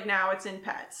happened. Like now it's in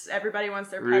pets. Everybody wants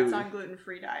their pets on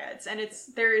gluten-free diets. And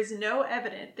there is no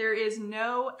evidence. She's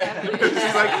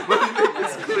like, let me make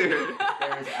this clear.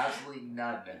 There is absolutely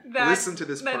none. Listen to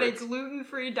this part. That a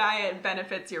gluten-free diet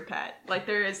benefits your pet. Like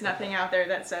there is nothing out there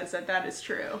that says that is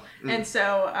true. And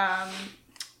so,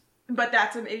 but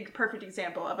that's a perfect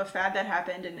example of a fad that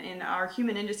happened in our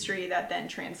human industry that then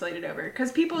translated over.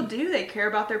 Because people they care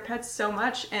about their pets so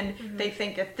much, and they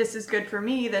think if this is good for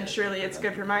me, then surely it's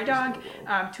good for my dog,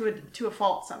 to a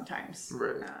fault sometimes.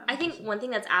 Right. I think one thing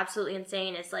that's absolutely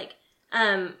insane is like,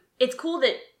 it's cool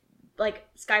that like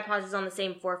SKYPaws is on the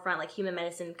same forefront, like human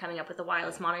medicine coming up with the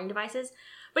wireless monitoring devices.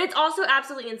 But it's also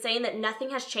absolutely insane that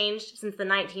nothing has changed since the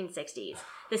 1960s.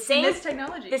 The same This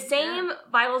technology. The same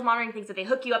vitals monitoring things that they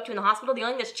hook you up to in the hospital, the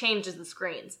only thing that's changed is the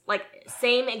screens. Like,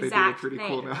 same exact They do it pretty thing.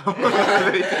 cool now.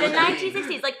 In the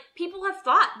 1960s, like, people have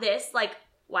thought this, like,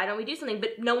 why don't we do something?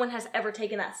 But no one has ever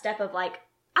taken that step of, like,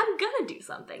 I'm gonna do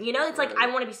something. You know, it's like, I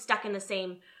want to be stuck in the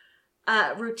same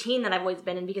routine that I've always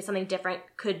been in because something different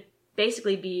could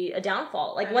basically be a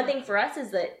downfall. Like, one thing for us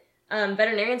is that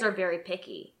veterinarians are very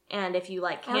picky. And if you,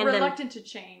 like, hand them... reluctant to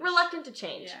change. Reluctant to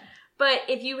change. Yeah. But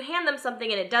if you hand them something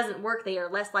and it doesn't work, they are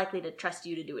less likely to trust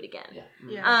you to do it again.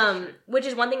 Yeah. Which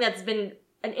is one thing that's been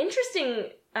an interesting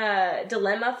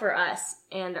dilemma for us.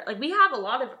 And, like, we have a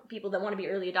lot of people that want to be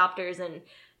early adopters and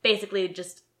basically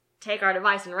just take our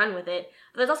device and run with it.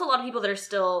 But there's also a lot of people that are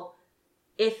still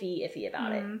iffy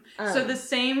about it. So the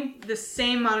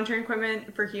same monitoring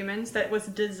equipment for humans that was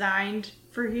designed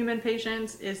for human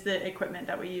patients is the equipment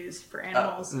that we use for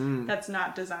animals. That's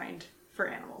not designed for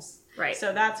animals. Right.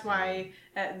 So that's why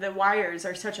the wires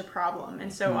are such a problem.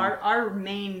 And so our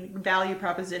main value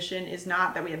proposition is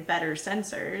not that we have better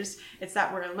sensors. It's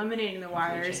that we're eliminating the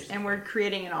wires and we're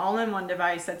creating an all-in-one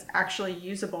device that's actually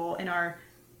usable in our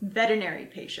veterinary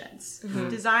patients,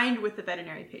 designed with the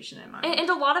veterinary patient in mind. And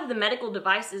a lot of the medical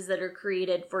devices that are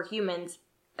created for humans,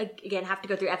 again, have to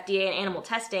go through FDA and animal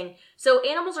testing. So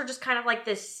animals are just kind of like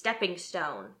this stepping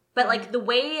stone. But like the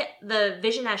way the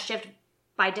vision has shifted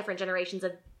by different generations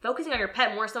of focusing on your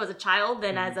pet more so as a child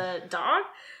than as a dog,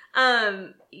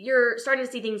 you're starting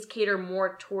to see things cater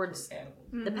more towards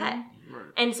the pet. Right.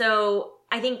 And so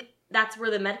I think that's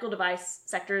where the medical device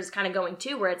sector is kind of going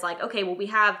too, where it's like, okay, well, we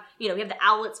have the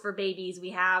owlets for babies,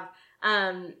 we have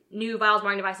new vitals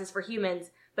monitoring devices for humans,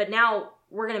 but now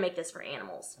we're going to make this for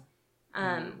animals.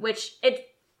 Which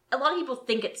a lot of people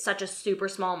think it's such a super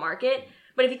small market,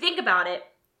 but if you think about it,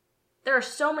 there are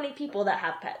so many people that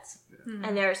have pets,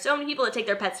 and there are so many people that take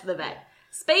their pets to the vet.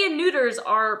 Spay and neuters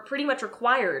are pretty much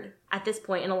required at this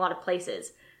point in a lot of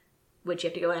places, which you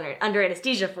have to go under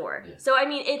anesthesia for. Yeah. So I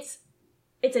mean, it's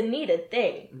a needed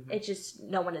thing. It's just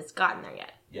no one has gotten there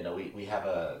yet. You know, we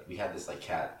had this like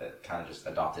cat that kind of just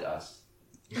adopted us.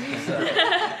 So,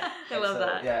 I love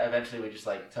that. Yeah, eventually we just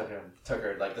like took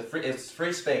her like it's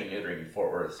free spaying and neutering in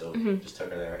Fort Worth, so we just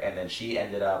took her there, and then she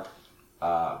ended up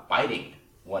biting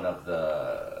one of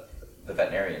the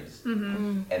veterinarians,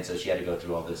 and so she had to go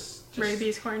through all this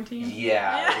rabies quarantine.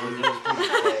 Yeah. It was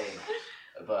pretty insane.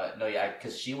 But no, yeah,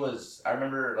 because I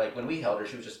remember like when we held her,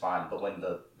 she was just fine, but when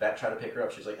the vet tried to pick her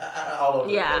up, she was like all over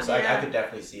the place. So I could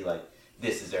definitely see like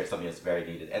this is something that's very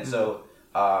needed, and so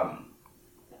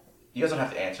you guys don't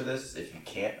have to answer this if you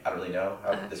can't. I don't really know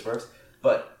how this works,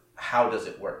 but how does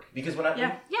it work? Because when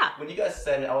you guys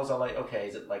said it, I was all like, okay,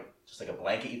 is it like just like a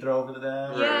blanket you throw over to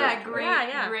them? Yeah,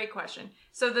 great question.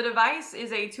 So the device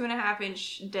is a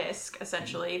 2.5-inch disc,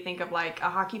 essentially. Think of like a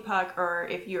hockey puck, or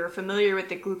if you're familiar with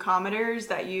the glucometers,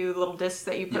 little discs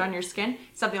that you put on your skin,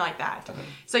 something like that. Okay.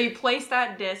 So you place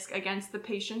that disc against the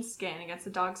patient's skin, against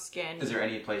the dog's skin. Is there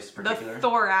any place particular? The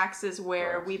thorax is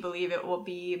where we believe it will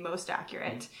be most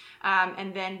accurate.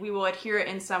 And then we will adhere it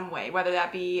in some way, whether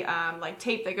that be like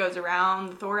tape that goes around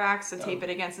the thorax and tape it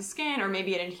against the skin, or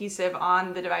maybe an adhesive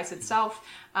on the device itself.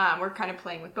 We're kind of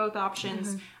playing with both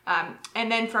options.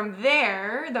 And then from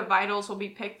there, the vitals will be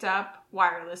picked up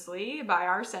wirelessly by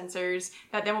our sensors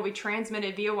that then will be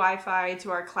transmitted via Wi-Fi to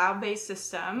our cloud-based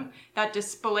system that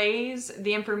displays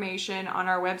the information on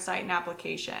our website and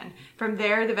application. From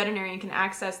there, the veterinarian can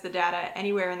access the data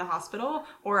anywhere in the hospital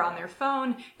or on their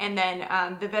phone, and then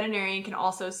the veterinarian can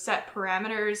also set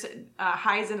parameters,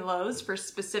 highs and lows for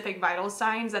specific vital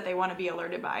signs that they want to be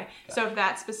alerted by. So if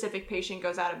that specific patient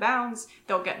goes out of bounds,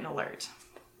 they'll get an alert.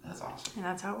 That's awesome. And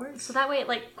that's how it works. So that way it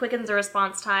like quickens the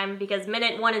response time, because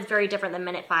minute 1 is very different than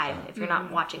minute 5 if you're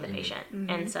not watching the patient.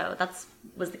 And so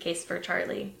was the case for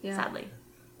Charlie, sadly.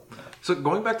 So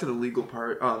going back to the legal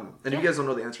part, and if you guys don't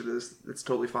know the answer to this, it's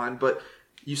totally fine. But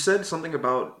you said something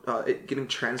about it getting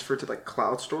transferred to like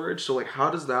cloud storage. So like,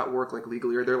 how does that work like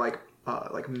legally? Are there like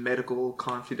medical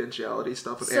confidentiality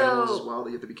stuff with animals as well that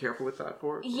you have to be careful with that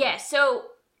for? Yeah. So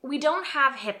we don't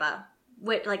have HIPAA,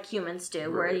 what like humans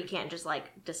do, where you can't just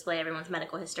like display everyone's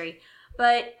medical history.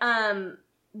 But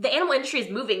the animal industry is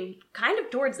moving kind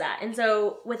of towards that. And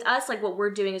so with us, like what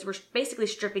we're doing is we're basically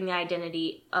stripping the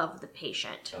identity of the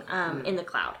patient in the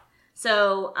cloud.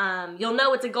 So you'll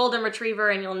know it's a golden retriever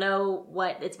and you'll know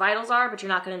what its vitals are, but you're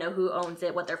not going to know who owns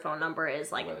it, what their phone number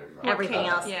is, like everything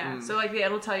else. Yeah. So like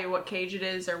it'll tell you what cage it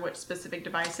is or what specific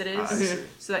device it is,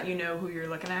 so that you know who you're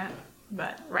looking at.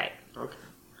 But right. Okay.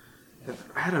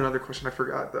 I had another question I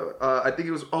forgot though. I think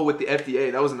it was with the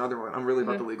FDA. That was another one. I'm really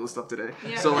about the legal stuff today.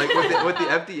 Yeah. So like with the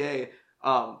FDA,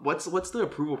 what's the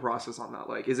approval process on that?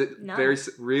 Like, is it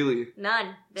really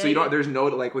none? So you don't. There's no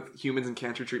like with humans and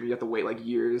cancer treatment, you have to wait like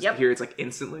years. Yep. Here it's like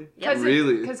instantly.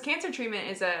 Really? Because cancer treatment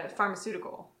is a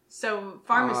pharmaceutical. So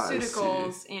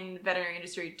pharmaceuticals in the veterinary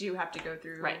industry do have to go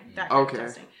through that kind of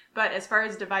testing. But as far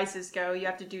as devices go, you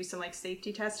have to do some like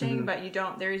safety testing, but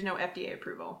there is no FDA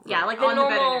approval. Yeah, like the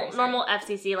normal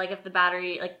FCC, like if the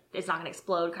battery, like it's not going to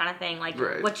explode kind of thing, like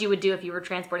what you would do if you were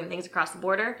transporting things across the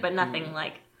border, but nothing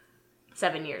like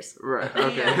 7 years. Right,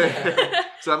 okay.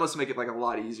 So that must make it like a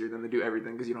lot easier than to do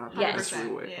everything because you don't have to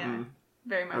necessarily wait. Yeah,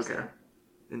 very much so.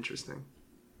 Interesting.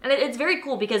 And it's very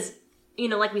cool because, you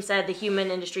know, like we said, the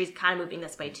human industry is kind of moving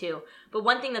this way too. But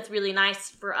one thing that's really nice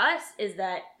for us is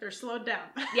that they're slowed down.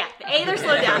 Yeah, A, they're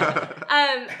slowed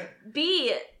down.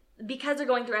 B, because they're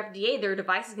going through FDA, their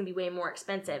device is going to be way more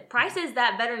expensive. Prices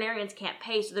that veterinarians can't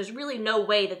pay, so there's really no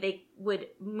way that they would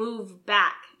move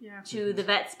back to the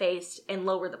vet space and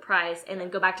lower the price and then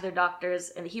go back to their doctors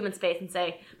in the human space and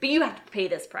say, but you have to pay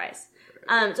this price.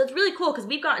 So it's really cool because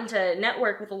we've gotten to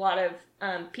network with a lot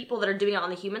of people that are doing it on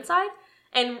the human side.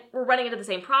 And we're running into the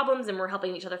same problems and we're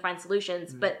helping each other find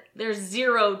solutions, but there's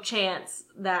zero chance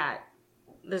that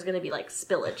there's going to be like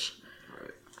spillage,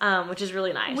 which is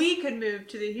really nice. We could move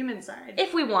to the human side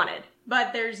if we wanted,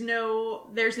 but there's no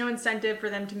incentive for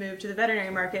them to move to the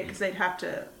veterinary market because they'd have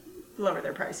to lower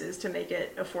their prices to make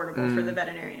it affordable for the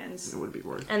veterinarians. It would be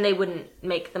worth. And they wouldn't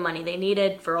make the money they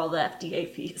needed for all the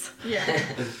FDA fees. Yeah.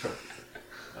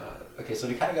 Okay, so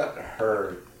we kind of got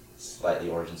her slightly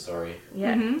origin story.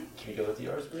 Yeah. Mm-hmm. Can you go with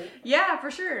yours, Brie? Yeah,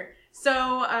 for sure. So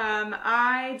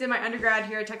I did my undergrad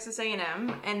here at Texas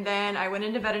A&M, and then I went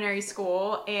into veterinary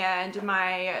school, and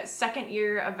my second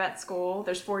year of vet school,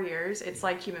 there's 4 years, it's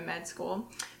like human med school,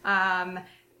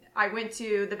 I went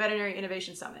to the Veterinary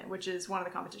Innovation Summit, which is one of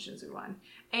the competitions we won.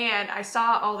 And I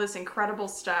saw all this incredible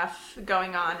stuff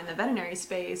going on in the veterinary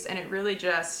space, and it really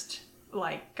just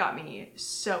like got me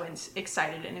so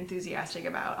excited and enthusiastic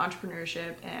about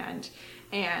entrepreneurship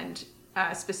and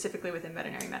specifically within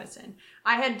veterinary medicine.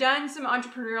 I had done some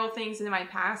entrepreneurial things in my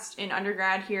past. In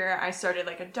undergrad here, I started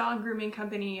like a dog grooming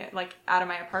company like out of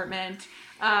my apartment.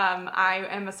 I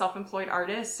am a self-employed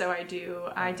artist, so I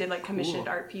did like commissioned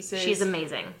art pieces. She's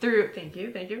amazing. Thank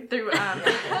you. Through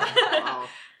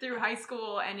through high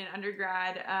school and in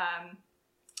undergrad.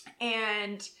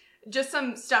 And just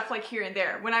some stuff like here and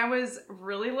there. When I was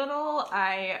really little,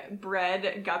 I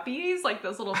bred guppies, like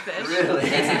those little fish.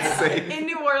 Really? In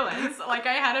New Orleans. Like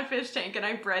I had a fish tank and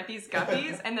I bred these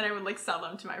guppies and then I would like sell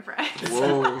them to my friends.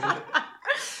 Whoa.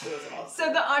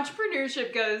 So the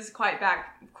entrepreneurship goes quite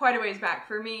a ways back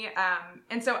for me.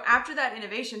 And so after that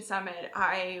innovation summit,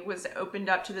 I was opened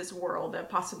up to this world of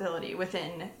possibility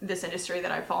within this industry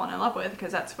that I've fallen in love with,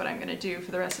 because that's what I'm going to do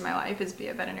for the rest of my life, is be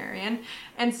a veterinarian.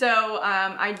 And so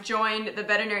I joined the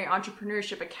Veterinary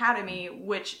Entrepreneurship Academy,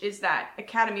 which is that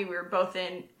academy we were both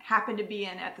in, happened to be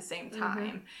in at the same time.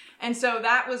 Mm-hmm. And so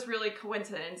that was really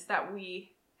coincidence that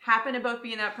we happened to both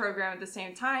be in that program at the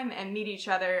same time and meet each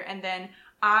other. And then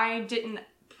I didn't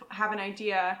have an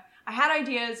idea. I had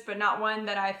ideas, but not one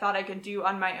that I thought I could do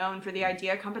on my own for the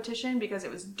idea competition, because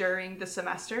it was during the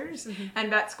semesters. Mm-hmm. And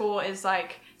vet school is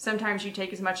like, sometimes you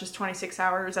take as much as 26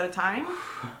 hours at a time.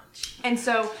 And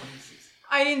so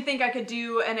I didn't think I could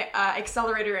do an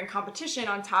accelerator in competition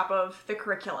on top of the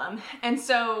curriculum. And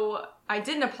so I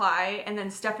didn't apply, and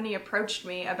then Stephanie approached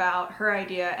me about her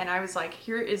idea, and I was like,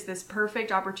 here is this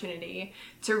perfect opportunity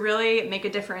to really make a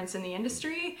difference in the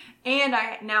industry, and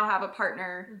I now have a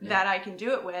partner that I can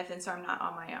do it with, and so I'm not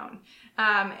on my own.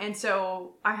 And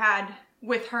so I had,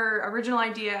 with her original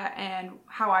idea and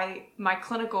my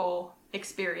clinical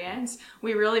experience,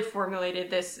 we really formulated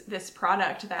this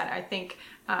product that I think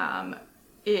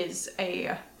is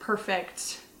a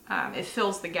perfect, it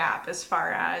fills the gap as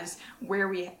far as where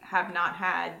we have not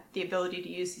had the ability to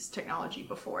use this technology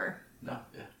before. No,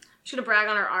 yeah. I'm just going to brag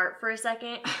on her art for a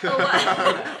second.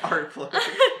 Art flex.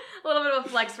 A little bit of a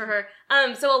flex for her.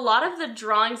 So a lot of the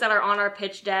drawings that are on our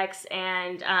pitch decks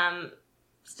and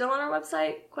still on our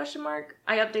website, ?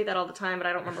 I update that all the time, but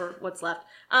I don't remember what's left.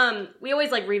 We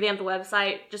always like revamp the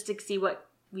website just to see what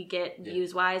we get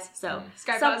views-wise, so...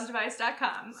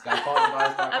 SkyPawsDevice.com.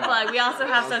 SkyPawsDevice.com. A plug. We also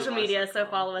have social media, so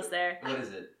follow us there. What is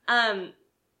it?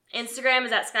 Instagram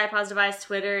is at SkyPawsDevice,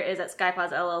 Twitter is at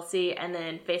SkyPaws LLC, and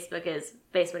then Facebook is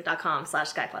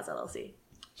facebook.com/SkyPaws LLC.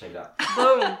 Check it out.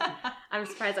 Boom. I'm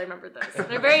surprised I remembered those.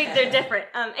 They're different.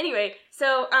 Anyway,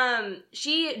 so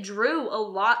she drew a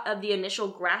lot of the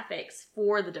initial graphics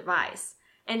for the device.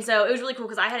 And so it was really cool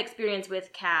because I had experience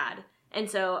with CAD. And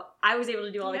so I was able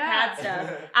to do all the CAD stuff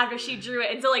after she drew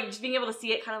it. And so, like, just being able to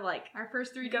see it kind of, like, our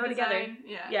first 3D go design. together.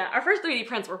 Yeah, our first 3D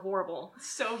prints were horrible.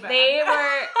 So bad. They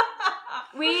were...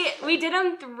 we did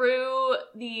them through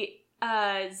the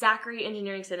Zachary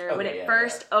Engineering Center when it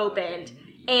first opened.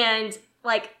 And,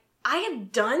 like, I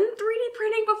had done 3D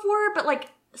printing before, but, like,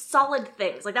 solid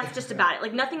things. Like, that's just about it.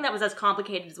 Like, nothing that was as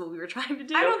complicated as what we were trying to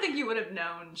do. I don't think you would have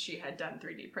known she had done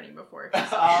 3D printing before. That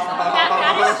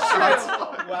is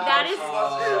true. Wow. That is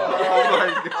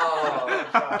Oh my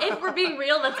god. If we're being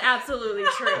real, that's absolutely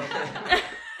true.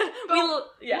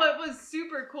 What was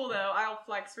super cool, though, I'll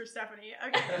flex for Stephanie.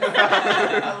 Okay.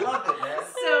 I love it, man.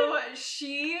 So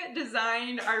she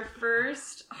designed our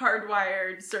first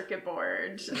hardwired circuit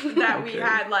board that we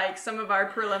had, like, some of our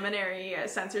preliminary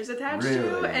sensors attached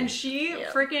to, and she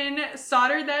freaking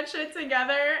soldered that shit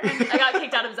together. And I got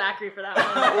kicked out of Zachary for that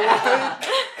one.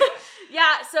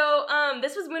 Yeah, so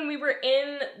this was when we were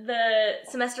in the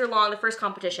semester long, the first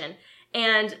competition,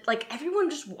 and, like, everyone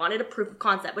just wanted a proof of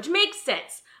concept, which makes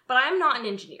sense, but I'm not an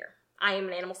engineer. I am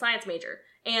an animal science major,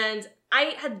 and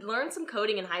I had learned some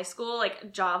coding in high school,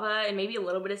 like Java and maybe a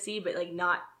little bit of C, but, like,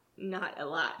 not a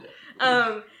lot.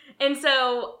 And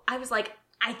so I was like,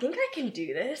 I think I can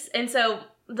do this, and so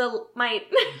my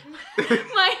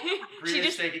She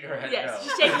just shaking her head. Yes, no.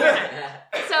 she's shaking her head.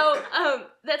 So,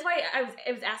 that's why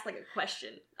it was asked like a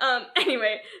question.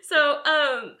 Anyway, so,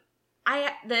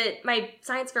 my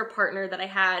science fair partner that I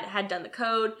had done the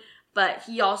code, but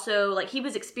he also, like, he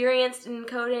was experienced in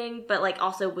coding, but, like,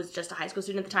 also was just a high school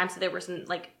student at the time, so there were some,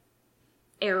 like,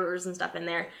 errors and stuff in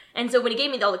there. And so when he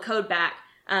gave me all the code back,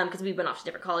 because we went off to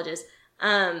different colleges,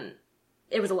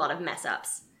 it was a lot of mess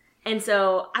ups. And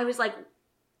so I was like,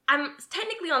 I'm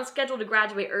technically on schedule to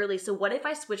graduate early, so what if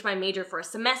I switch my major for a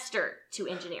semester to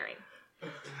engineering?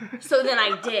 So then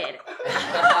I did.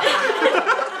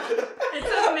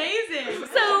 it's amazing.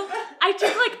 So I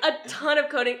took, like, a ton of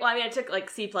coding. Well, I mean, I took, like,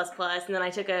 C++, and then I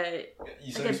took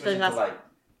You switched to, like,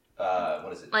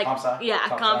 what is it? Like, Comp Sci? Yeah,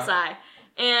 Comp Sci.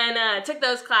 And took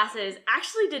those classes.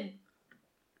 Actually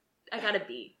I got a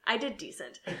B. I did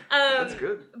decent. That's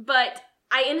good. But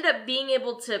I ended up being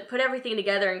able to put everything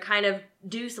together and kind of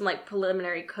do some, like,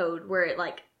 preliminary code where it,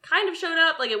 like, kind of showed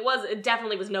up. Like, it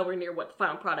definitely was nowhere near what the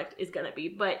final product is going to be,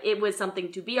 but it was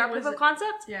something to be our proof of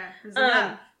concept. Yeah, it was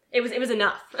enough. It was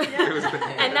enough.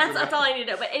 Yeah. And that's all I needed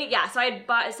to know. But so I had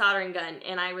bought a soldering gun,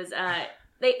 and I was,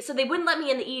 they wouldn't let me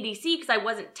in the EDC because I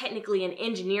wasn't technically an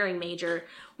engineering major,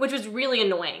 which was really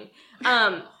annoying.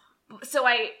 So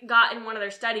I got in one of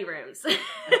their study rooms.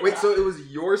 Wait, so it was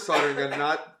your soldering gun,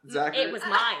 not Zachary? It was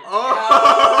mine.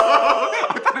 Oh!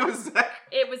 I thought it was Zachary.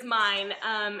 It was mine.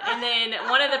 And then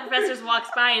one of the professors walks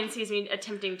by and sees me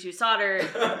attempting to solder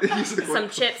some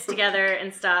chips together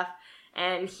and stuff.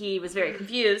 And he was very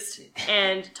confused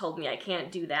and told me I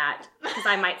can't do that because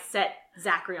I might set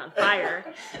Zachary on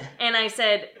fire. And I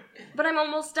said, but I'm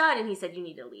almost done. And he said, you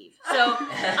need to leave. So,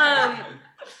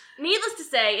 needless to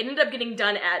say, it ended up getting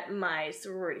done at my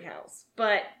sorority house.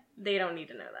 But they don't need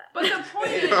to know that. But the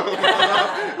point is...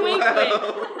 Wink, wink.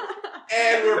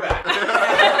 And we're back.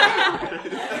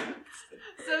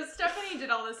 So Stephanie did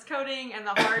all this coding and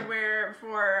the hardware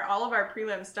for all of our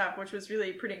prelim stuff, which was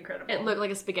really pretty incredible. It looked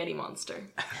like a spaghetti monster.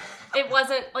 It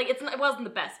wasn't like it wasn't the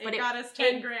best, but it got us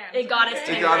 10 grand. It got us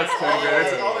 10 grand. It got us 10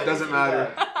 grand. It doesn't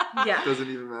matter. Yeah. It doesn't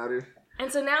even matter.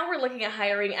 And so now we're looking at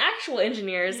hiring actual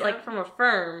engineers, like from a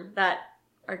firm that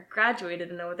are graduated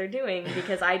and know what they're doing,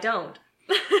 because I don't.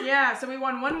 Yeah, so we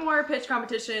won one more pitch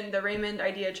competition, the Raymond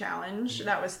Idea Challenge.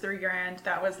 That was $3 grand.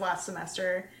 That was last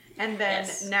semester. And then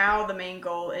now the main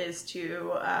goal is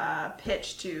to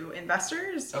pitch to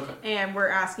investors. Okay. And we're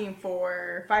asking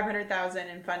for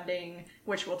 $500,000 in funding,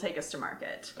 which will take us to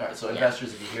market. All right, so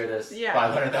investors, if you hear this,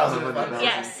 $500,000 in funding.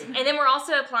 Yes, and then we're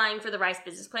also applying for the Rice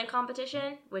Business Plan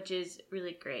competition, which is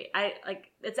really great.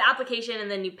 It's an application, and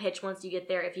then you pitch once you get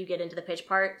there if you get into the pitch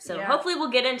part. So hopefully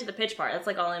we'll get into the pitch part. That's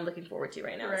like all I'm looking forward to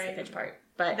right now is the pitch part.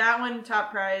 But that one,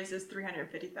 top prize is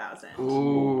 $350,000.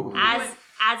 Ooh.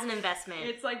 As an investment.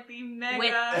 It's like the mega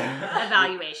with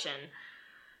evaluation.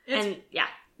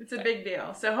 It's a big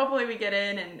deal. So hopefully we get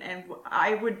in, and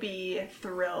I would be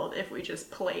thrilled if we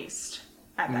just placed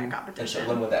at that competition. And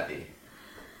so when would that be?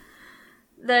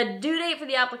 The due date for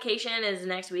the application is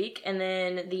next week, and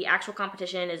then the actual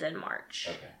competition is in March.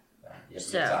 Okay.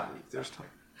 So there's time.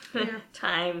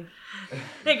 Time.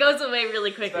 It goes away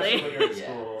really quickly. Especially when you're in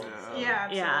school.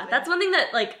 Yeah, that's one thing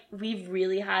that we've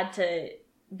really had to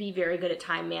be very good at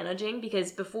time managing,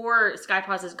 because before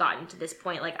SKYPaws has gotten to this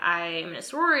point, I am in a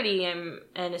sorority, I'm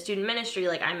in a student ministry,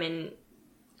 I'm in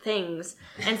things.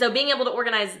 And so being able to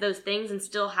organize those things and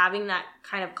still having that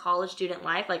kind of college student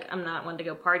life, like I'm not one to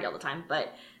go party all the time,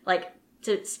 but like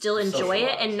to still enjoy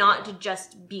it and not to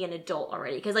just be an adult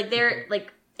already. Because like they're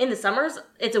like in the summers,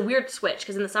 it's a weird switch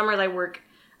because in the summers I work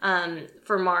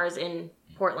for Mars in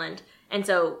Portland. And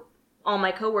so all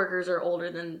my coworkers are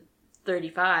older than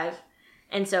 35.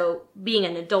 And so being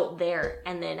an adult there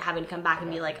and then having to come back and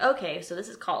be like, okay, so this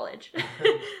is college.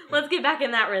 Let's get back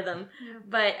in that rhythm. Yeah.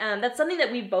 But that's something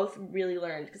that we both really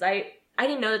learned because I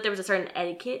didn't know that there was a certain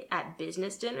etiquette at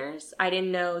business dinners. I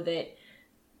didn't know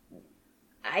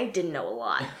a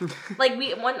lot. Like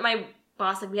my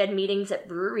boss, like we had meetings at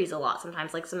breweries a lot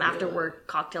sometimes, like some after work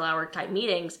cocktail hour type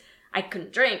meetings. I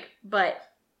couldn't drink, but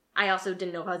I also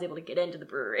didn't know if I was able to get into the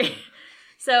brewery.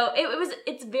 So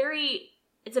it's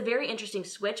a very interesting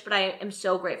switch, but I am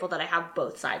so grateful that I have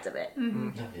both sides of it.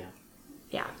 Mm-hmm.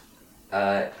 Yeah.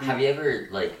 Have you ever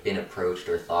like been approached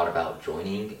or thought about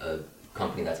joining a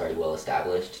company that's already well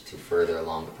established to further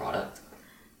along the product?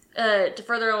 To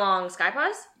further along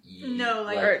SKYPaws? No,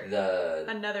 like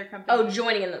another company. Oh,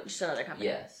 joining just another company.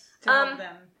 Yes. To help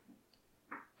them.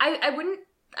 I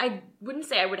wouldn't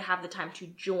say I would have the time to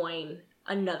join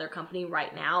another company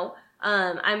right now.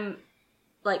 I'm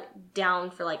like down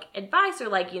for like advice or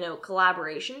like,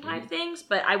 collaboration type things,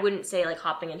 but I wouldn't say like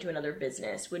hopping into another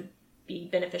business would be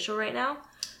beneficial right now.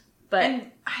 But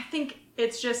and I think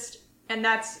it's just, and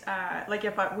that's like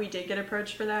if we did get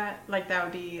approached for that, like that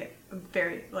would be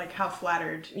very like how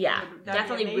flattered. Yeah, that'd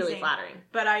definitely really flattering.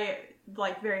 But I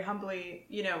like very humbly,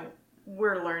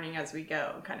 we're learning as we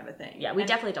go, kind of a thing. Yeah, we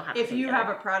definitely don't have. If you have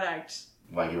a product,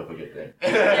 why give up a good thing?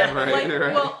 Yeah,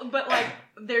 right. Well, but like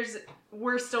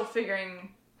we're still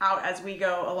figuring out as we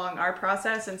go along our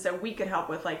process, and so we could help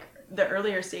with like the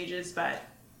earlier stages, but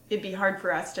it'd be hard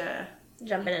for us to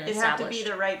jump in and it'd have to be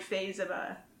the right phase of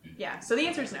so the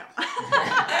answer is no.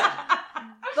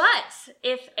 But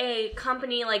if a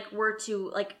company like were to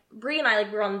like Brie and I,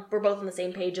 like we're both on the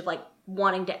same page of like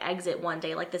wanting to exit one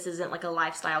day. Like this isn't like a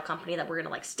lifestyle company that we're gonna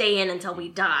like stay in until we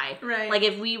die. Right. Like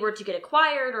if we were to get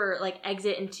acquired or like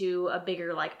exit into a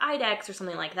bigger like IDEX or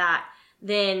something like that,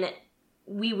 then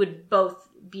we would both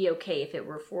be okay if it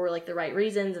were for like the right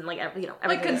reasons and like everything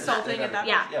like consulting at that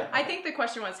point. Yeah. I think the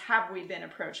question was, have we been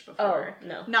approached before? Oh,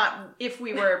 no. Not if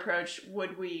we were approached,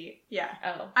 would we? Yeah.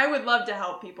 Oh. I would love to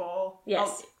help people.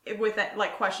 Yes. With that,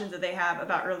 like questions that they have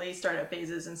about early startup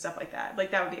phases and stuff like that.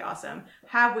 Like that would be awesome.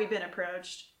 Have we been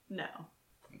approached? No.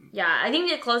 Yeah, I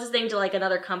think the closest thing to like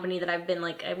another company that I've been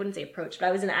like, I wouldn't say approached, but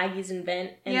I was in Aggie's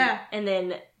event. And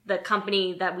then the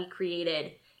company that we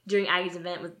created during Aggie's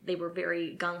event, they were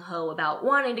very gung-ho about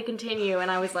wanting to continue, and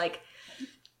I was like,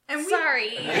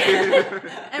 sorry.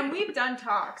 And we've done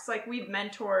talks, like we've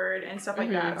mentored and stuff like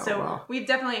that. So we've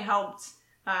definitely helped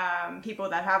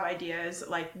people that have ideas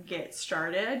like get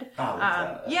started.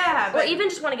 Or even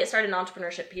just want to get started in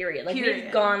entrepreneurship, period. Like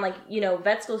we've gone like,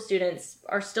 vet school students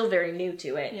are still very new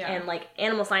to it. Yeah. And like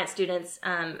animal science students,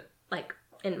 like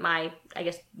in my, I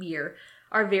guess, year,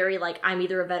 are very like, I'm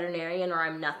either a veterinarian or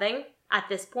I'm nothing at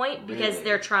this point because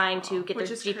they're trying to get their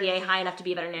GPA high enough to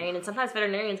be a veterinarian. And sometimes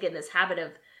veterinarians get in this habit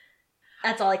of,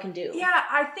 that's all I can do. Yeah,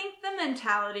 I think the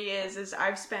mentality is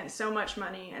I've spent so much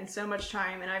money and so much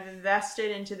time and I've invested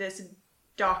into this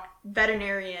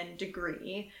veterinarian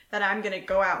degree that I'm going to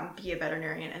go out and be a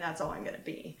veterinarian and that's all I'm going to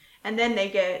be. And then they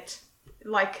get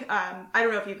like, I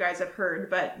don't know if you guys have heard,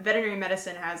 but veterinary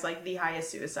medicine has like the highest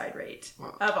suicide rate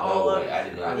of all of I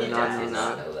did not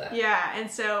know that. Yeah, and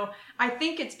so I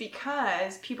think it's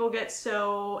because people get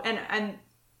so, and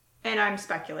I'm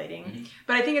speculating,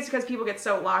 but I think it's because people get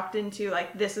so locked into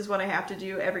like, this is what I have to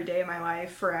do every day of my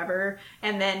life forever.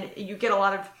 And then you get a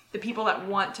lot of the people that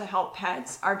want to help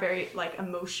pets are very like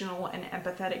emotional and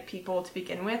empathetic people to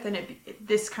begin with. And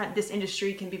this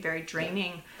industry can be very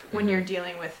draining when you're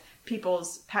dealing with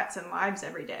people's pets and lives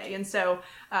every day. And so,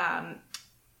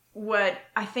 what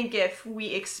I think if we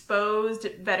exposed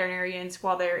veterinarians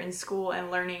while they're in school and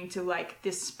learning to like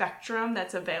this spectrum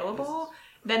that's available,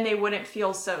 then they wouldn't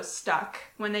feel so stuck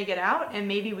when they get out, and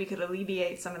maybe we could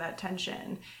alleviate some of that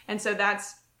tension. And so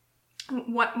that's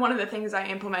one of the things I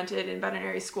implemented in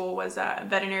veterinary school was a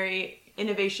veterinary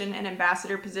innovation and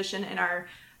ambassador position in our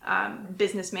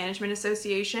business management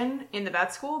association in the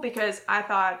vet school, because I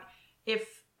thought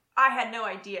if I had no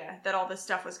idea that all this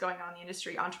stuff was going on in the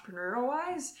industry entrepreneurial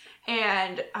wise,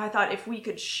 and I thought if we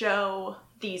could show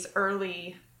these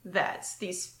early vets,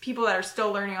 these people that are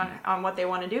still learning on what they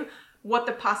want to do, what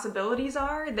the possibilities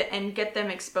are, and get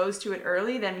them exposed to it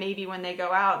early, then maybe when they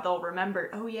go out, they'll remember,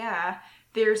 oh yeah,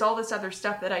 there's all this other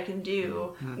stuff that I can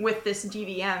do with this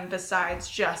DVM besides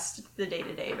just the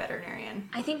day-to-day veterinarian.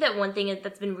 I think that one thing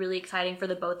that's been really exciting for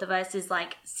the both of us is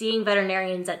like seeing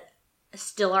veterinarians that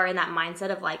still are in that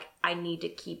mindset of like, I need to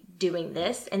keep doing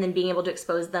this, and then being able to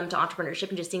expose them to entrepreneurship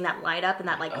and just seeing that light up and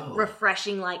that like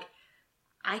refreshing, like,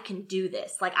 I can do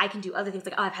this. Like, I can do other things.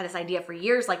 Like, oh, I've had this idea for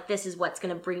years. Like, this is what's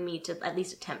going to bring me to at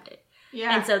least attempt it.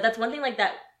 Yeah. And so that's one thing like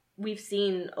that we've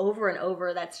seen over and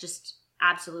over that's just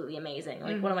absolutely amazing.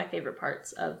 Like, one of my favorite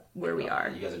parts of where we are.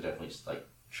 You guys are definitely just like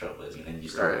trailblazing, and you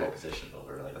start a whole position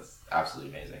over. Like, that's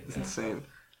absolutely amazing. It's insane.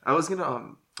 I was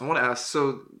gonna I want to ask,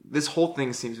 so this whole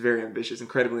thing seems very ambitious,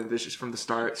 incredibly ambitious from the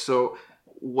start. So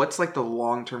what's like the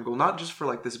long-term goal, not just for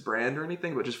like this brand or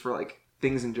anything, but just for like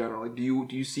things in general? Like, do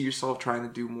you see yourself trying to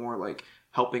do more like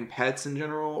helping pets in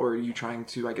general, or are you trying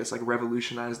to, I guess, like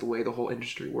revolutionize the way the whole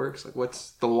industry works? Like,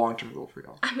 what's the long-term goal for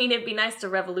y'all? I mean, it'd be nice to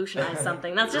revolutionize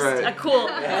something. That's just a cool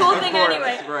thing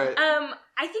anyway. Right.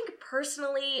 I think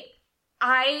personally,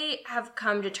 I have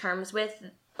come to terms with,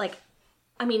 like,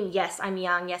 I mean, yes, I'm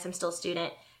young. Yes, I'm still a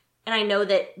student. And I know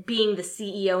that being the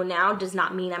CEO now does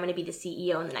not mean I'm going to be the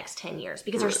CEO in the next 10 years.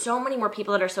 Because there's so many more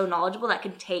people that are so knowledgeable that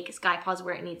can take SKYPaws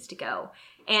where it needs to go.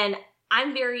 And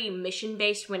I'm very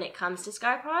mission-based when it comes to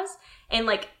SKYPaws. And,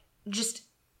 like, just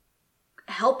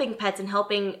helping pets and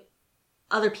helping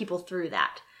other people through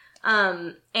that.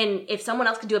 And if someone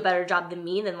else could do a better job than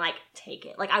me, then, like, take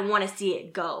it. Like, I want to see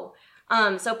it go.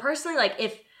 So personally, like,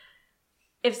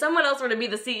 if someone else were to be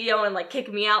the CEO and like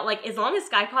kick me out, like as long as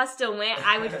SKYPaws still went,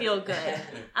 I would feel good.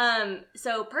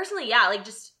 So personally, yeah, like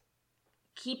just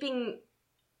keeping,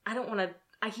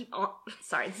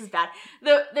 sorry, this is bad.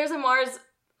 There's a Mars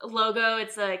logo.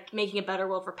 It's like making a better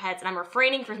world for pets. And I'm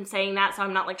refraining from saying that. So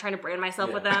I'm not like trying to brand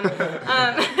myself with them.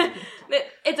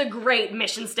 It's a great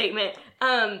mission statement.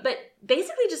 But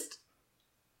basically just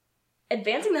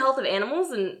advancing the health of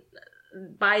animals and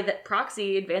by the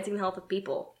proxy, advancing the health of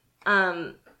people.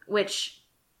 Which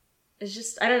is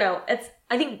just, I don't know.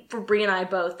 I think for Brie and I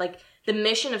both, like the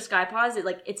mission of SKYPaws,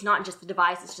 it's not just the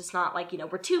device. It's just not like,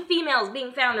 we're two females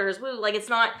being founders. Woo. Like it's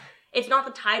not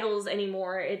the titles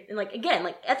anymore.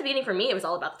 Again, at the beginning for me, it was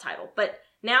all about the title, but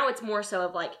now it's more so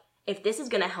of like, if this is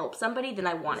going to help somebody, then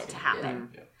I want it to happen.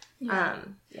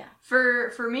 Yeah.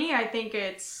 For me, I think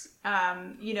it's,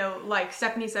 like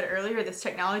Stephanie said earlier, this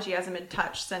technology hasn't been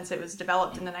touched since it was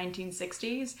developed in the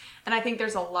 1960s. And I think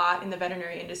there's a lot in the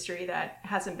veterinary industry that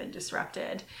hasn't been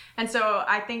disrupted. And so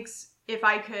I think if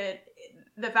I could,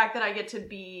 the fact that I get to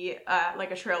be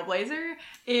like a trailblazer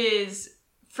is,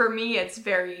 for me, it's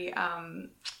very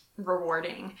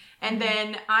rewarding. And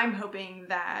then I'm hoping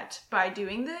that by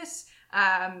doing this,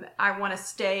 I want to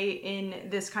stay in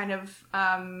this kind of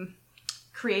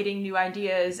creating new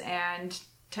ideas and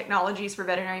technologies for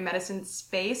veterinary medicine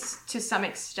space to some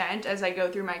extent as I go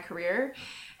through my career.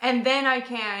 And then I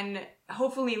can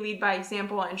hopefully lead by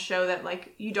example and show that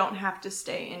like you don't have to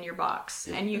stay in your box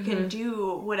and you can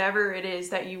do whatever it is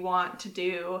that you want to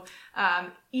do,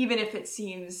 even if it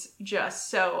seems just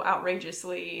so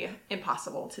outrageously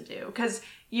impossible to do. Because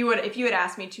if you had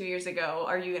asked me 2 years ago,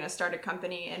 are you going to start a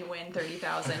company and win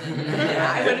 $30,000?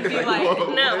 I would be like,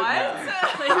 no,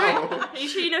 what? Are you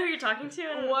sure you know who you're talking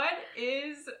to? What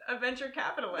is a venture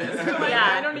capitalist?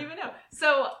 I don't even know.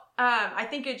 So I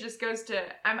think it just goes to,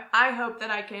 I hope that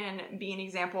I can be an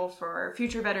example for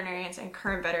future veterinarians and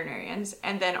current veterinarians,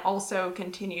 and then also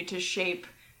continue to shape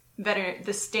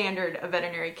the standard of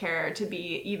veterinary care to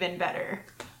be even better.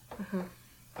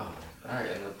 Oh, all right.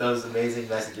 And with those amazing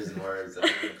messages and words, I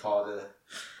think we can call it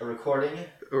a recording.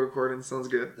 A recording sounds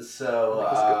good. So,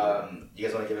 you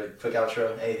guys want to give a quick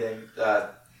outro? Anything?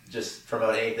 Just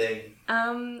promote anything?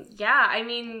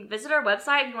 Visit our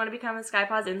website if you want to become a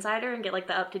SKYPaws insider and get like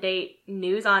the up-to-date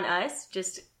news on us.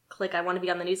 Just click I want to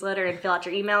be on the newsletter and fill out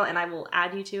your email and I will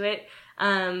add you to it.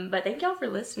 But thank y'all for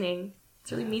listening.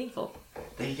 It's really meaningful.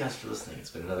 Thank you guys for listening. It's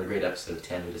been another great episode of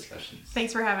 10 Discussions.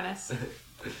 Thanks for having us.